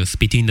pineapple juice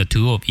between the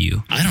two of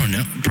you? I don't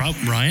know.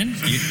 Ryan?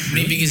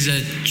 Maybe because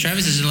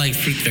Travis doesn't like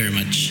fruit very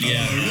much.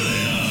 Yeah.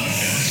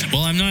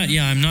 Well, I'm not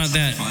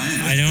that.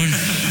 I don't.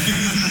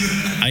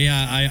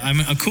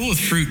 I'm cool with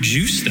fruit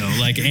juice though.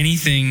 Like any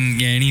of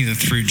the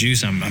fruit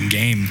juice, I'm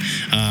game.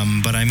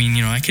 But I mean,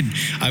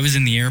 I was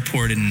in the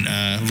airport in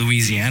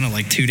Louisiana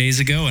like 2 days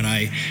ago, and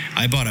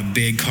I bought a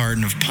big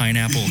carton of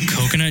pineapple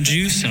coconut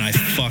juice, and I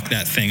fucked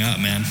that thing up,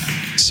 man.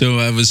 So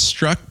I was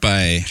struck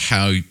by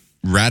how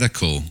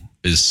radical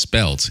is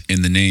spelt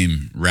in the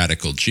name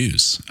Radical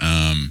Juice.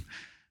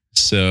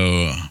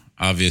 So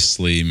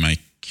obviously my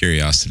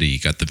curiosity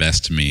got the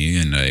best of me,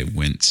 and I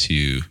went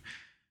to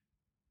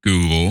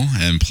Google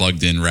and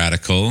plugged in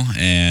Radical,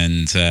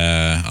 and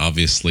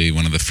obviously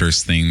one of the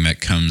first thing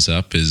that comes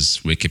up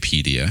is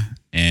Wikipedia.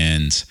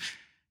 And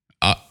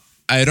I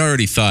had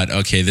already thought,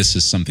 okay, this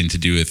is something to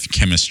do with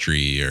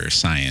chemistry or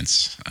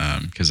science,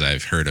 because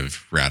I've heard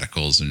of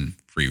radicals and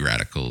free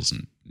radicals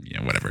and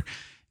whatever.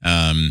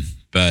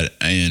 But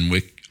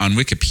on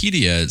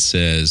Wikipedia, it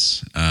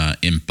says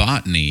in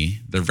botany,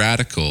 the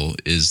radicle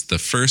is the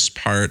first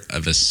part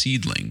of a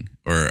seedling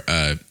or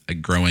a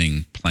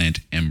growing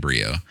plant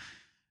embryo.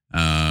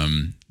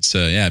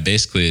 So yeah,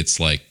 basically it's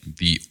like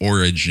the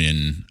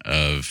origin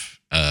of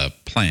a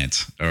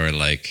plant, or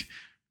like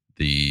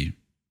the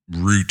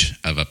root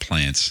of a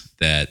plant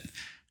that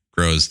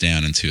grows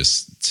down into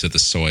to the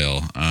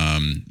soil.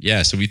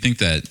 So we think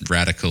that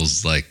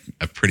Radical's like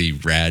a pretty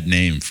rad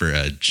name for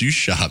a juice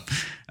shop.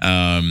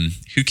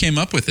 Who came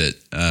up with it?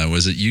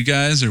 Was it you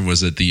guys or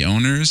was it the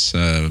owners?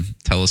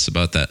 Tell us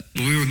about that.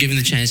 We were given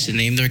the chance to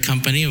name their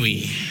company.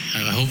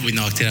 I hope we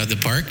knocked it out of the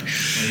park.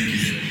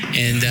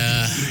 And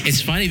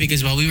it's funny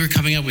because while we were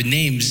coming up with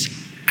names,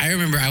 I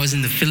remember I was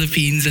in the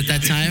Philippines at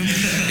that time.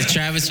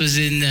 Travis was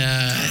in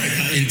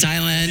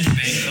Thailand,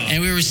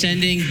 and we were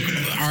sending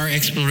our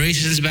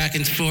explorations back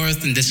and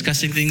forth and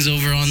discussing things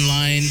over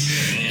online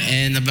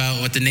and about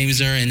what the names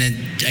are. And then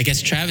I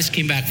guess Travis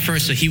came back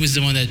first, so he was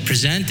the one that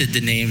presented the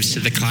names to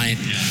the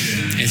client.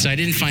 And so I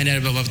didn't find out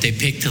about what they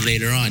picked till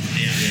later on.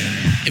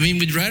 I mean,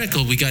 with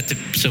Radical, we got to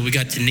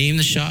name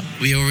the shop.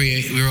 We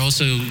were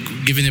also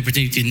given the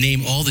opportunity to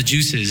name all the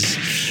juices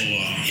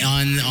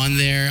on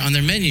their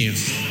menu.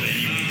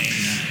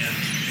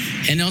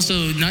 And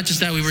also, not just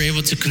that, we were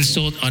able to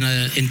consult on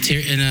an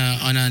interior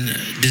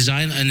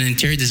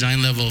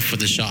design level for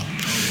the shop.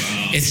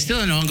 It's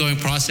still an ongoing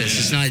process.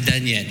 It's not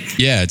done yet.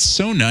 Yeah, it's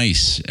so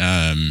nice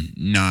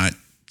not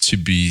to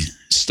be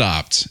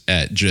stopped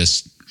at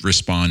just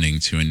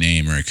responding to a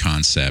name or a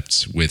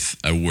concept with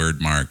a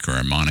word mark or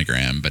a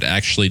monogram, but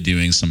actually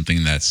doing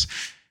something that's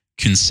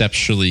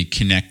conceptually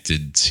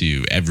connected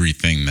to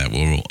everything that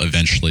will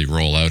eventually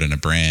roll out in a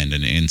brand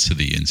and into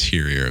the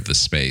interior of the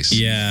space.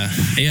 Yeah.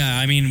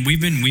 I mean, we've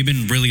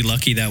been really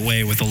lucky that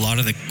way with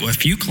a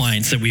few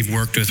clients that we've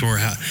worked with where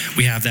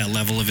we have that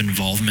level of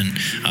involvement.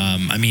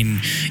 I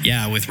mean,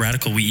 yeah, with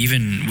Radical, we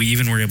even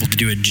were able to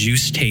do a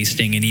juice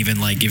tasting and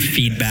even like give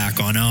feedback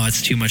on,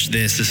 it's too much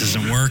this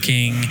isn't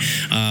working.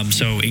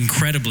 So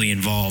incredibly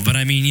involved. But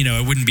I mean,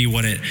 it wouldn't be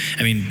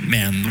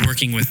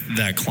working with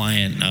that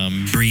client,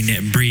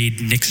 Breed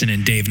Nixon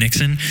and Dave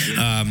Nixon,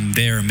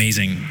 they're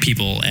amazing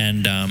people,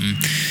 and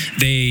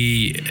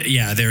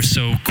they're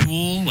so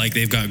cool. Like,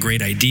 they've got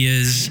great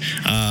ideas,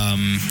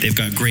 they've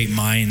got great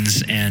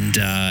minds, and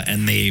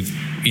they've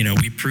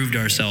we proved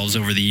ourselves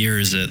over the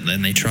years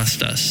and they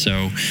trust us.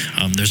 So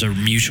there's a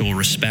mutual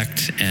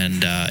respect,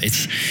 and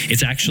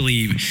it's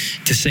actually,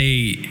 to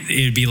say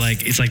it'd be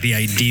like it's like the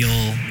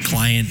ideal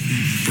client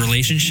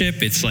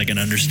relationship, it's like an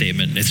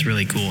understatement. It's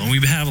really cool, and we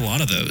have a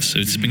lot of those, so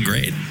it's been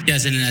great.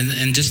 Yes,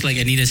 and just like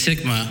Anita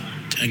Sigma,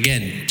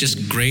 again,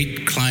 just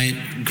great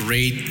client,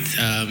 great.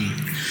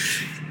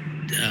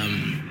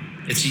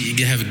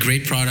 You have a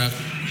great product,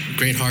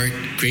 great heart,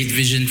 great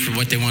vision for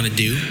what they want to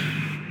do.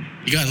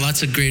 You got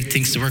lots of great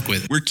things to work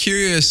with. We're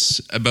curious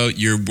about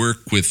your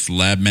work with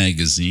Lab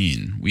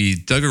Magazine. We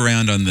dug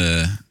around on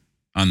the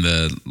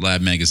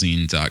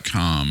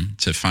labmagazine.com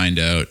to find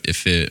out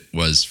if it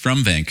was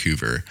from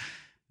Vancouver.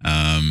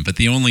 But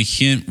the only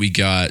hint we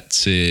got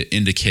to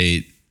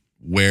indicate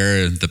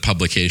where the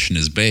publication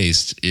is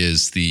based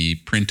is the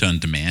print on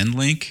demand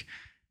link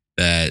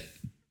that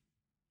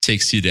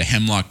takes you to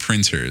Hemlock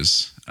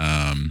Printers.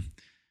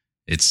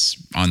 It's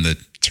on the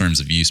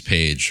terms of use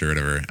page or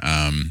whatever.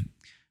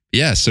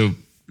 So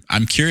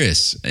I'm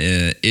curious,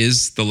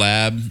 is the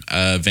lab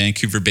a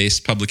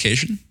Vancouver-based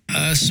publication?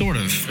 Sort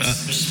of.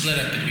 We're split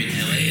up between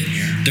LA and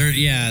here.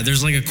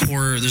 There's like a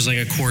core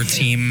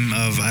team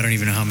of, I don't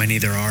even know how many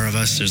there are of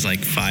us. There's like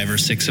 5 or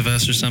 6 of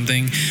us or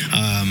something.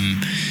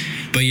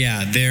 But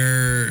yeah,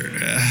 they're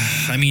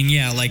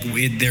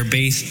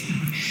based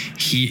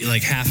here,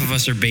 like half of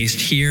us are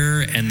based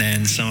here, and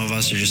then some of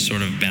us are just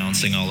sort of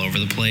bouncing all over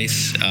the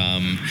place.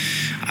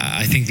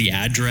 I think the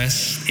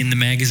address in the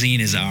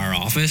magazine is our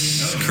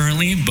office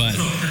currently, but...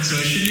 So I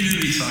shouldn't even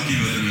be talking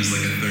about them as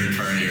like a third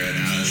party right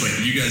now. It's like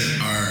you guys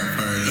are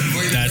part of the...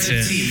 That's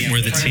it.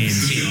 We're the team.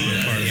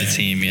 We're part of the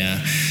team,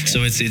 yeah.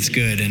 So it's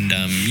good, and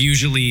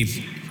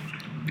usually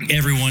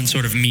everyone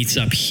sort of meets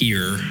up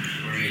here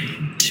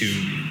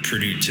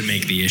to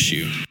make the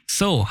issue.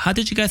 So, how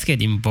did you guys get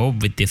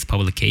involved with this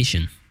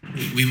publication?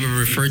 We were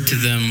referred to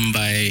them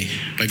by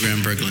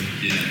Graham Berglund.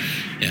 Yeah.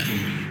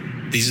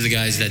 These are the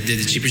guys that did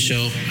the Cheaper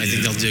Show. I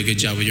think they'll do a good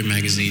job with your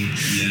magazine.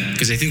 Yeah.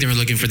 Because I think they were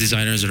looking for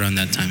designers around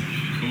that time.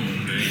 Cool.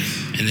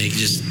 And they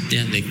just,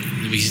 they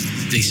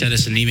sent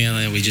us an email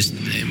and we just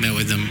met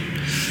with them.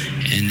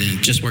 And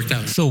it just worked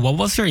out. So what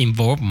was your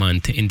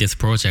involvement in this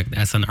project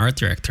as an art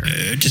director?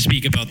 To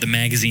speak about the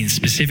magazine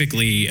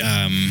specifically,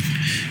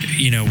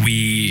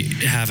 we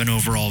have an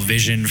overall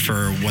vision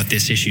for what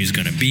this issue is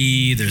going to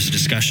be. There's a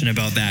discussion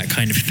about that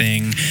kind of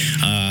thing.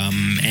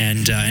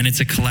 And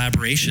it's a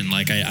collaboration.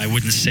 Like, I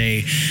wouldn't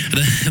say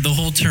the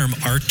whole term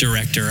art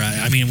director.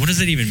 I mean, what does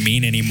it even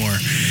mean anymore?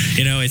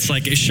 You know, it's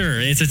like, sure,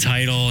 it's a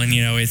title and,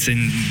 you know, it's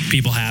in,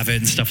 people have it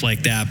and stuff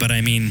like that. But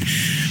I mean,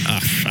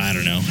 I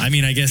don't know. I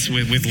mean, I guess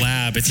with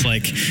Lab, it's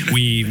like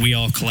we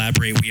all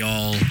collaborate. We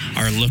all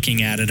are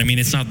looking at it. I mean,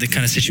 it's not the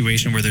kind of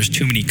situation where there's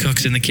too many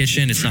cooks in the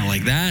kitchen. It's not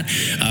like that.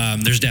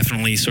 There's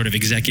definitely sort of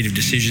executive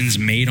decisions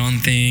made on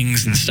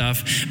things and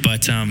stuff.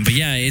 But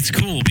yeah, it's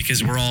cool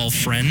because we're all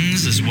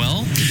friends as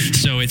well.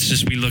 So it's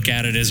just, we look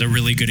at it as a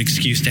really good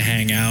excuse to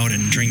hang out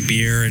and drink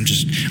beer and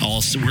just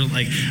all, we're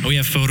like, we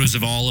have photos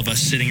of all of us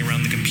sitting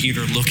around the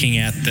computer looking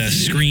at the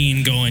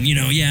screen going, you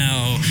know,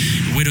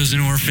 widows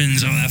and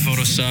orphans, that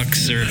photo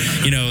sucks, or,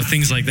 you know,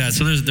 things like that.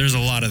 So there's a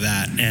lot of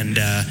that. And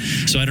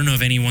so I don't know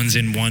if anyone's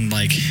in one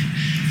like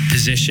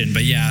position,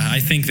 but yeah, I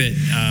think that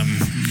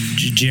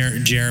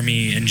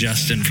Jeremy and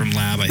Justin from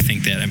Lab, I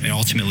think that, I mean,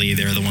 ultimately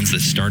they're the ones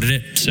that started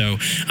it. So,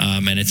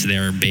 and it's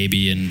their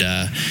baby, and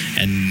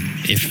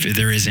if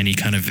there is any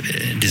kind of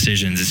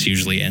decisions, it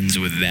usually ends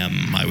with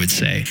them, I would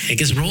say. I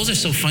guess roles are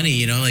so funny,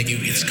 you know, like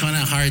it's kind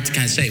of hard to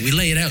kind of say. We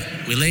lay it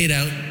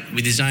out.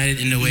 We design it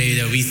in a way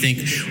that we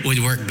think would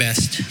work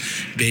best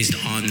based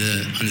on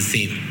the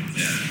theme.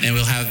 Yeah.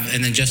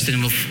 And then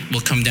Justin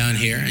will come down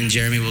here, and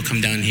Jeremy will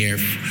come down here,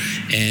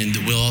 and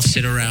we'll all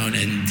sit around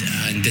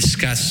and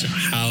discuss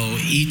how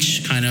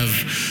each kind of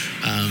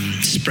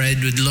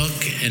spread would look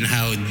and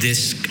how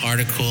this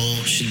article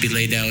should be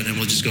laid out, and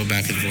we'll just go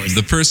back and forth.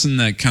 The person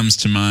that comes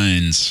to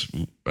mind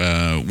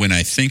when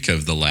I think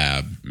of the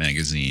Lab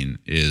magazine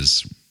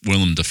is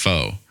Willem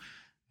Dafoe.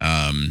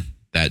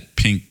 That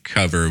pink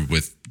cover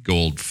with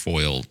gold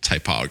foil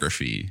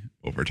typography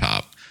over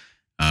top.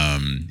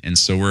 And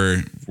so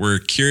we're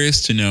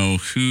curious to know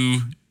who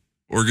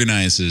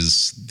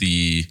organizes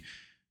the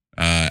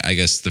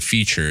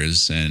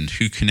features and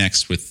who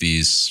connects with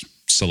these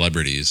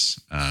celebrities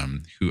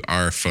who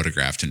are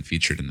photographed and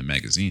featured in the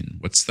magazine.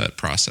 What's that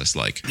process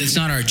like? It's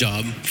not our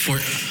job.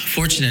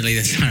 Fortunately,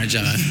 that's not our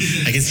job.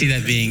 I can see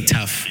that being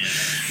tough.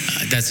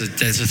 That's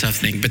a tough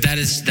thing. But that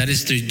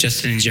is through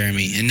Justin and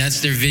Jeremy, and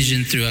that's their vision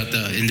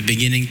in the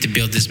beginning to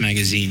build this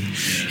magazine,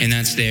 and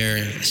that's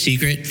their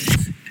secret.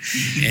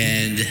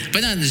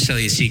 But not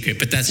necessarily a secret,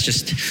 but that's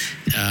just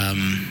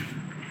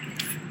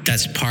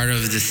that's part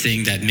of the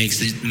thing that makes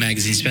the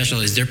magazine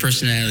special, is their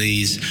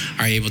personalities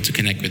are able to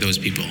connect with those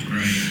people.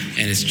 Right.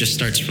 And it just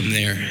starts from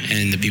there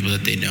and the people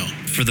that they know.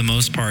 For the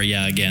most part,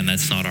 yeah, again,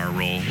 that's not our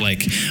role.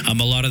 Like, a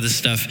lot of the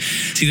stuff,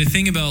 see, the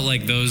thing about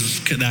like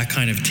that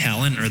kind of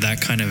talent or that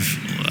kind of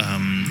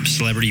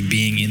celebrity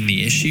being in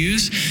the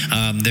issues,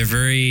 they're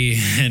very,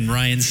 and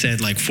Ryan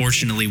said, like,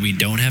 fortunately we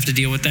don't have to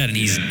deal with that, and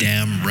he's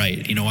damn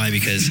right. You know why?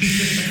 Because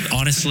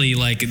honestly,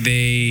 like,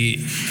 they,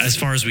 as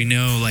far as we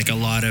know, like a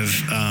lot of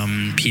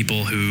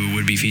people who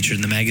would be featured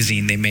in the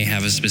magazine, they may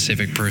have a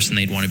specific person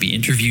they'd want to be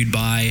interviewed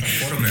by.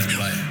 Photographed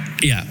by.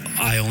 Yeah,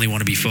 I only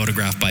want to be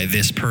photographed by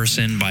this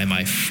person, by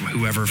my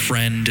whoever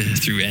friend,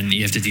 and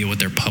you have to deal with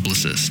their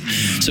publicist.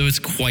 So it's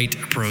quite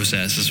a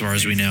process as far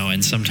as we know,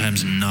 and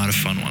sometimes not a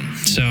fun one.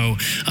 So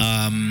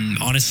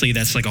honestly,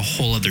 that's like a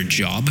whole other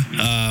job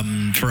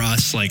for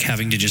us, like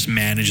having to just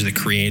manage the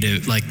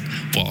creative, like,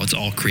 well, it's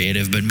all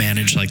creative, but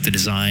manage like the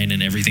design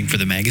and everything for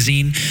the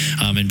magazine,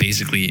 and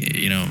basically,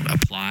 you know,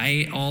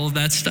 apply all of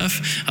that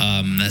stuff.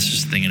 That's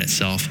just a thing in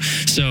itself.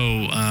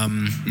 So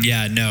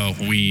yeah, no,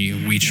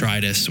 we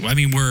try to. I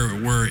mean,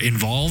 we're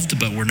involved,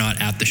 but we're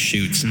not at the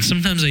shoots. And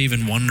sometimes I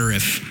even wonder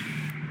if,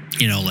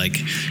 you know,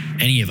 like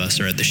any of us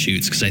are at the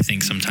shoots, because I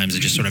think sometimes it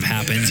just sort of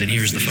happens, and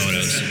here's the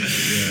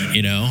photos,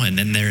 you know, and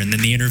then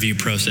the interview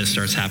process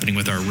starts happening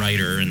with our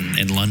writer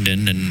in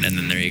London, and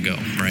then there you go,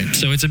 right?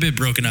 So it's a bit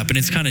broken up, and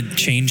it's kind of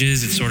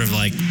changes. It's sort of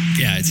like,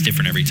 yeah, it's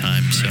different every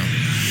time. So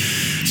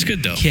it's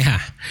good though. Yeah.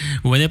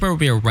 Whenever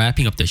we're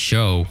wrapping up the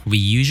show, we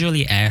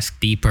usually ask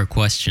deeper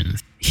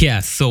questions.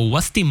 Yeah, so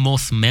what's the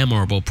most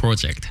memorable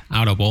project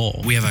out of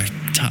all? We have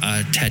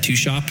a tattoo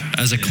shop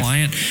as a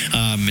client.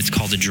 It's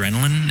called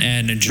Adrenaline,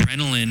 and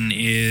Adrenaline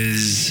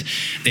is,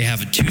 they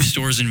have 2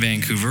 stores in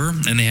Vancouver,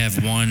 and they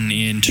have one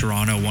in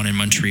Toronto, one in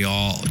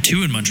Montreal,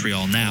 2 in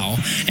Montreal now,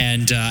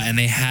 and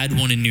they had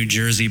one in New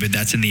Jersey, but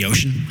that's in the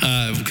ocean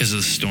because of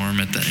the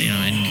storm at the, you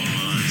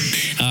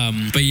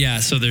know. But yeah,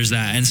 so there's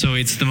that, and so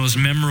it's the most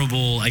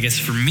memorable, I guess,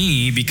 for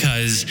me,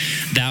 because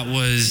that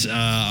was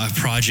a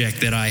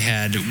project that I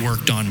had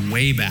worked on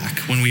way back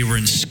when we were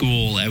in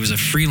school. It was a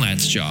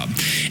freelance job,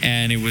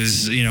 and it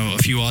was, you know, a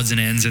few odds and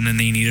ends, and then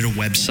they needed a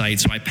website,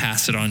 so I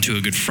passed it on to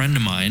a good friend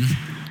of mine.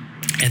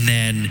 And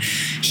then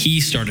he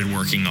started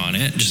working on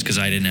it just because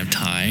I didn't have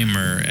time,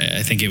 or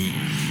I think it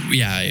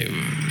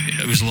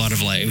was a lot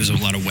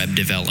of web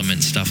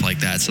development, stuff like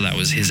that. So that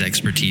was his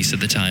expertise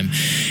at the time.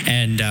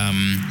 And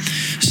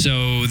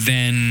so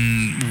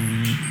then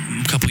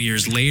a couple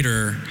years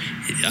later,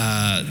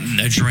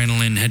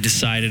 Adrenaline had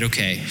decided,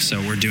 okay, so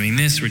we're doing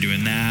this, we're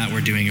doing that,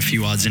 we're doing a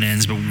few odds and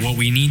ends, but what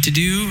we need to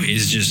do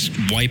is just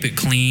wipe it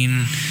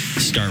clean,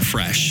 start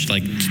fresh,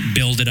 like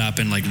build it up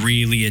and like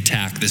really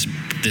attack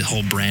the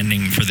whole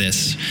branding for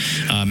this,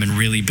 and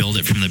really build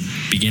it from the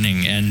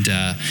beginning. And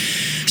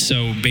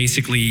So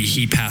basically,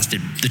 he passed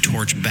the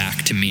torch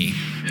back to me,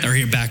 or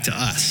back to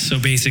us. So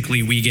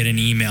basically, we get an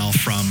email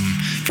from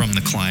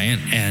the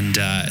client and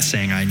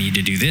saying, I need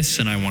to do this,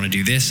 and I want to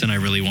do this, and I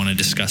really want to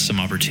discuss some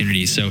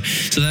opportunities. So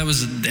that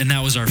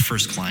was our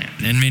first client,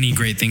 and many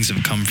great things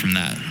have come from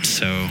that.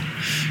 So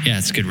yeah,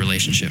 it's a good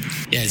relationship.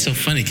 Yeah, it's so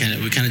funny.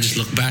 We kind of just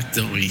look back,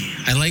 don't we?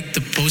 I like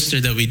the poster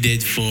that we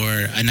did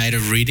for a night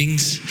of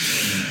readings.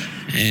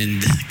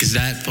 And because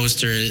that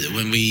poster,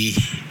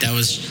 that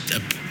was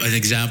an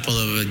example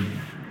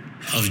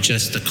of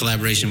just a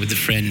collaboration with a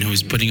friend who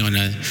was putting on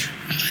a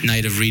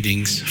night of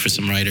readings for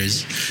some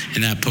writers.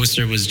 And that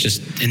poster was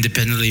just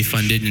independently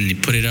funded, and he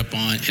put it up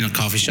in a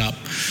coffee shop.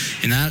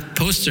 And that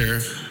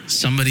poster,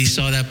 somebody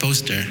saw that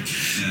poster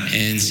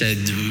and said,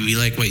 we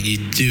like what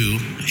you do,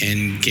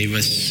 and gave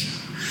us,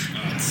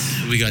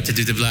 we got to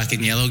do the Black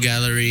and Yellow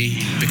Gallery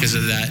because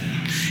of that.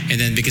 And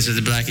then because of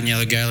the Black and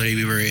Yellow Gallery,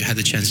 we had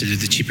the chance to do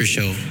the cheaper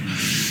show.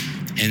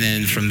 And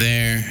then from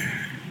there,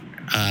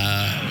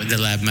 the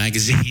Lab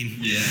magazine.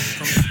 Yeah.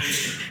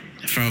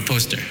 From a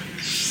poster.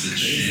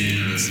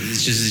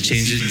 It's just a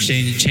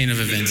chain of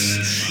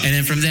events. And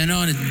then from then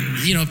on, and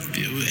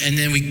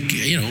then we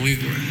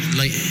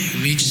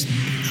just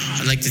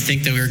like to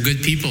think that we were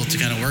good people to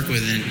kind of work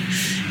with,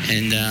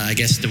 and I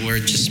guess the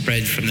word just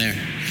spread from there.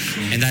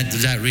 And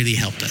that really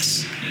helped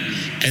us.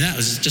 And that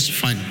was just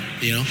fun,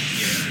 Yeah,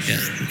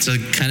 it's a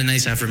kind of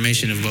nice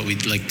affirmation of what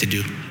we'd like to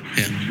do.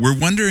 Yeah. We're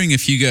wondering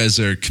if you guys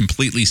are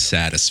completely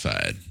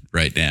satisfied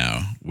right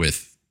now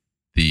with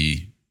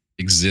the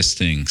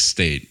existing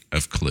state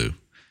of Clou.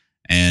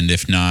 And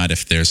if not,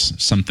 if there's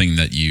something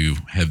that you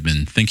have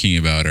been thinking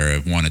about or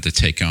have wanted to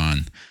take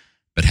on,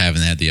 but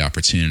haven't had the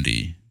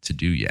opportunity to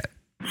do yet.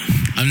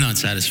 I'm not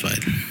satisfied.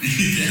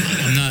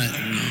 I'm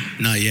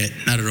not yet,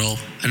 not at all.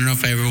 I don't know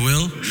if I ever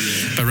will,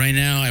 but right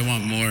now I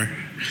want more.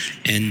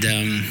 And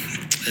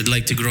I'd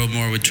like to grow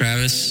more with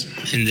Travis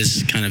in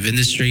this kind of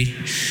industry.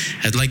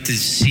 I'd like to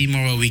see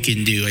more what we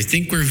can do. I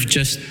think we've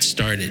just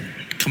started.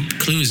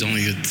 Clou is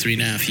only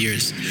 3.5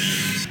 years.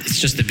 It's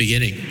just the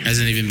beginning. It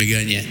hasn't even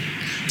begun yet.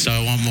 So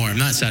I want more. I'm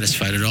not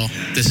satisfied at all.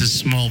 This is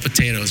small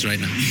potatoes right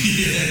now.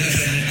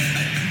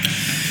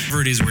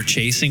 Whatever it is we're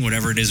chasing,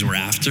 whatever it is we're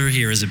after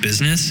here as a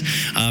business,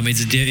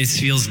 it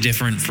feels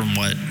different from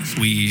what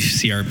we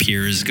see our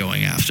peers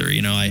going after.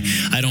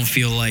 I don't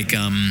feel like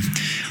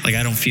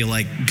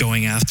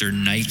going after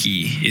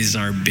Nike is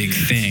our big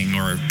thing,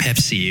 or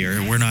Pepsi, or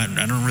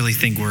I don't really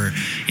think we're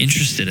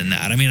interested in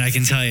that. I mean, I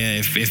can tell you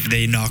if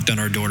they knocked on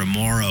our door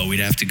tomorrow, we'd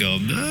have to go,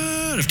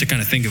 I'd have to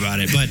kind of think about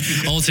it. But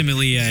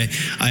ultimately,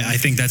 I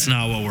think that's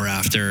not what we're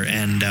after,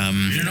 and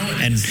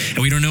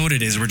we don't know what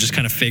it is. We're just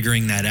kind of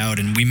figuring that out,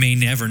 and we may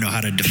never know how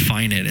to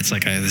define it. It's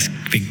like this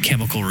big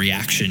chemical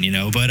reaction,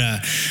 But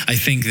I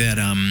think that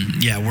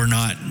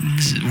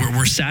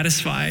we're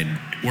satisfied,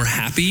 we're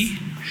happy.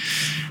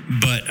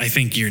 But I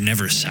think you're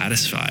never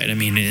satisfied. I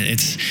mean,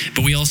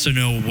 but we also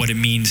know what it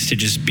means to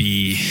just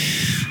be,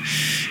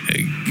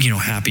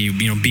 happy,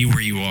 be where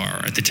you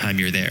are at the time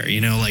you're there,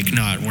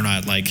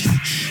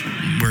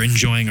 we're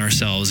enjoying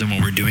ourselves and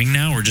what we're doing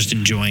now. We're just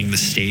enjoying the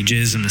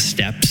stages and the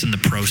steps and the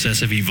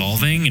process of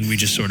evolving. And we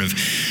just sort of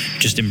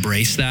just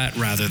embrace that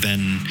rather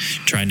than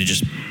trying to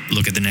just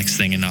look at the next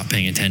thing and not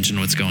paying attention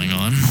to what's going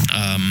on.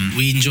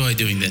 We enjoy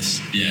doing this.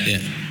 Yeah,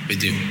 we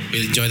do.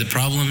 We enjoy the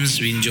problems.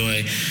 We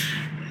enjoy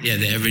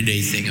the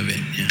everyday thing of it.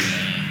 Yeah.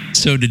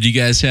 So did you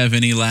guys have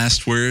any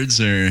last words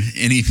or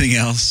anything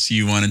else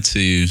you wanted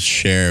to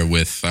share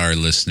with our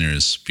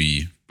listeners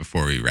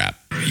before we wrap?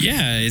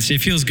 Yeah,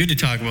 it feels good to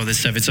talk about this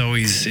stuff. It's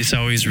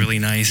always really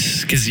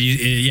nice because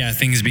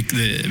things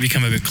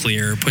become a bit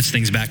clearer, puts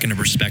things back into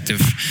perspective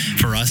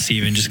for us,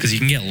 even just because you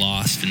can get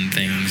lost in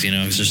things.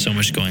 There's just so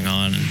much going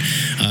on. And,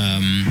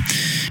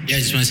 I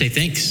just want to say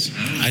thanks.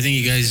 I think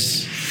you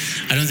guys.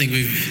 I don't think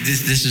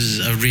this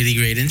is a really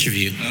great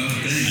interview. Oh,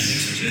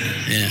 thanks.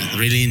 Yeah,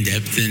 really in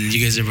depth, and you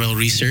guys are well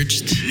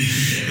researched.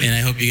 And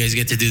I hope you guys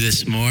get to do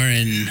this more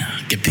and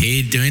get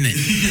paid doing it.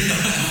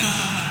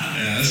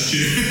 Yeah, that's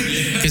true.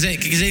 Because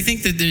I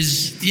think that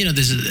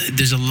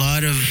there's a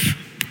lot of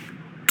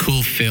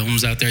cool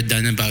films out there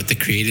done about the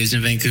creatives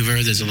in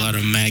Vancouver. There's a lot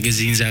of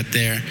magazines out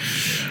there.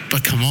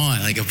 But come on,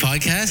 like a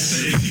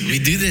podcast? We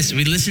do this.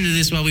 We listen to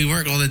this while we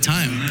work all the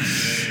time.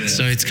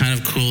 So it's kind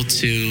of cool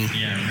to...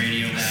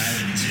 Radio lab.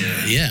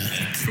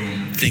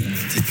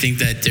 Think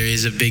that there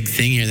is a big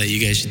thing here that you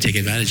guys should take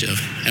advantage of.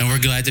 And we're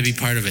glad to be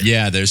part of it.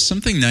 Yeah, there's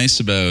something nice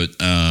about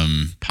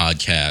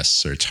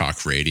podcasts or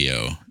talk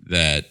radio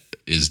that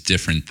is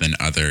different than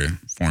other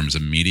forms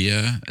of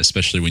media,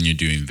 especially when you're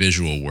doing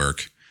visual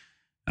work,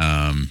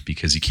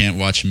 because you can't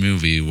watch a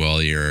movie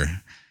while you're,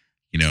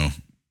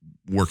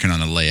 working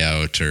on a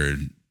layout or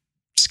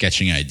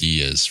sketching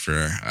ideas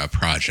for a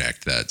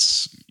project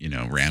that's,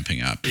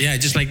 ramping up. Yeah,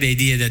 just like the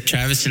idea that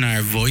Travis and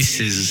our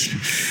voices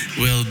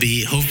will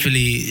be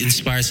hopefully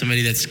inspire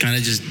somebody that's kind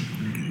of just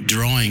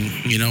drawing,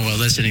 while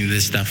listening to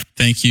this stuff.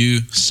 Thank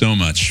you so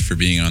much for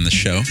being on the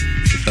show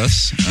with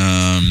us.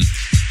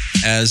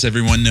 As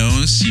everyone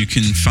knows, you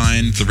can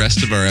find the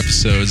rest of our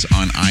episodes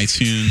on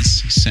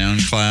iTunes,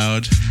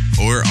 SoundCloud,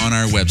 or on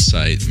our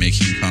website,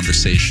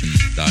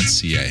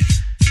 makingconversation.ca.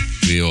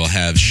 We will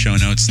have show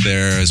notes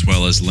there, as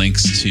well as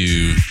links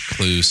to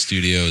Clou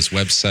Studios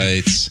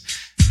websites,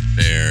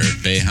 their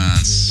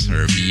Behance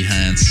or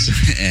Behance,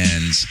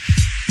 and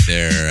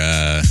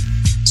their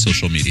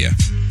social media.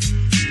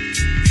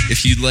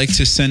 If you'd like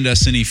to send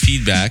us any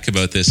feedback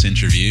about this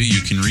interview,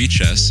 you can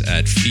reach us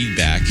at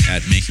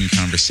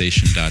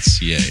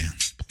feedback@makingconversation.ca.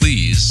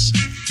 Please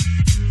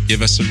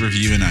give us a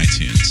review in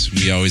iTunes.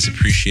 We always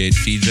appreciate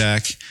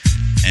feedback,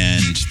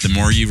 and the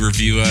more you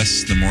review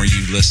us, the more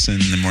you listen,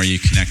 the more you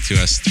connect to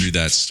us through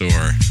that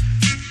store,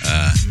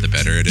 the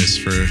better it is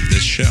for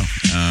this show.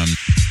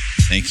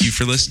 Thank you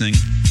for listening,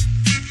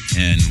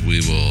 and we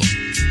will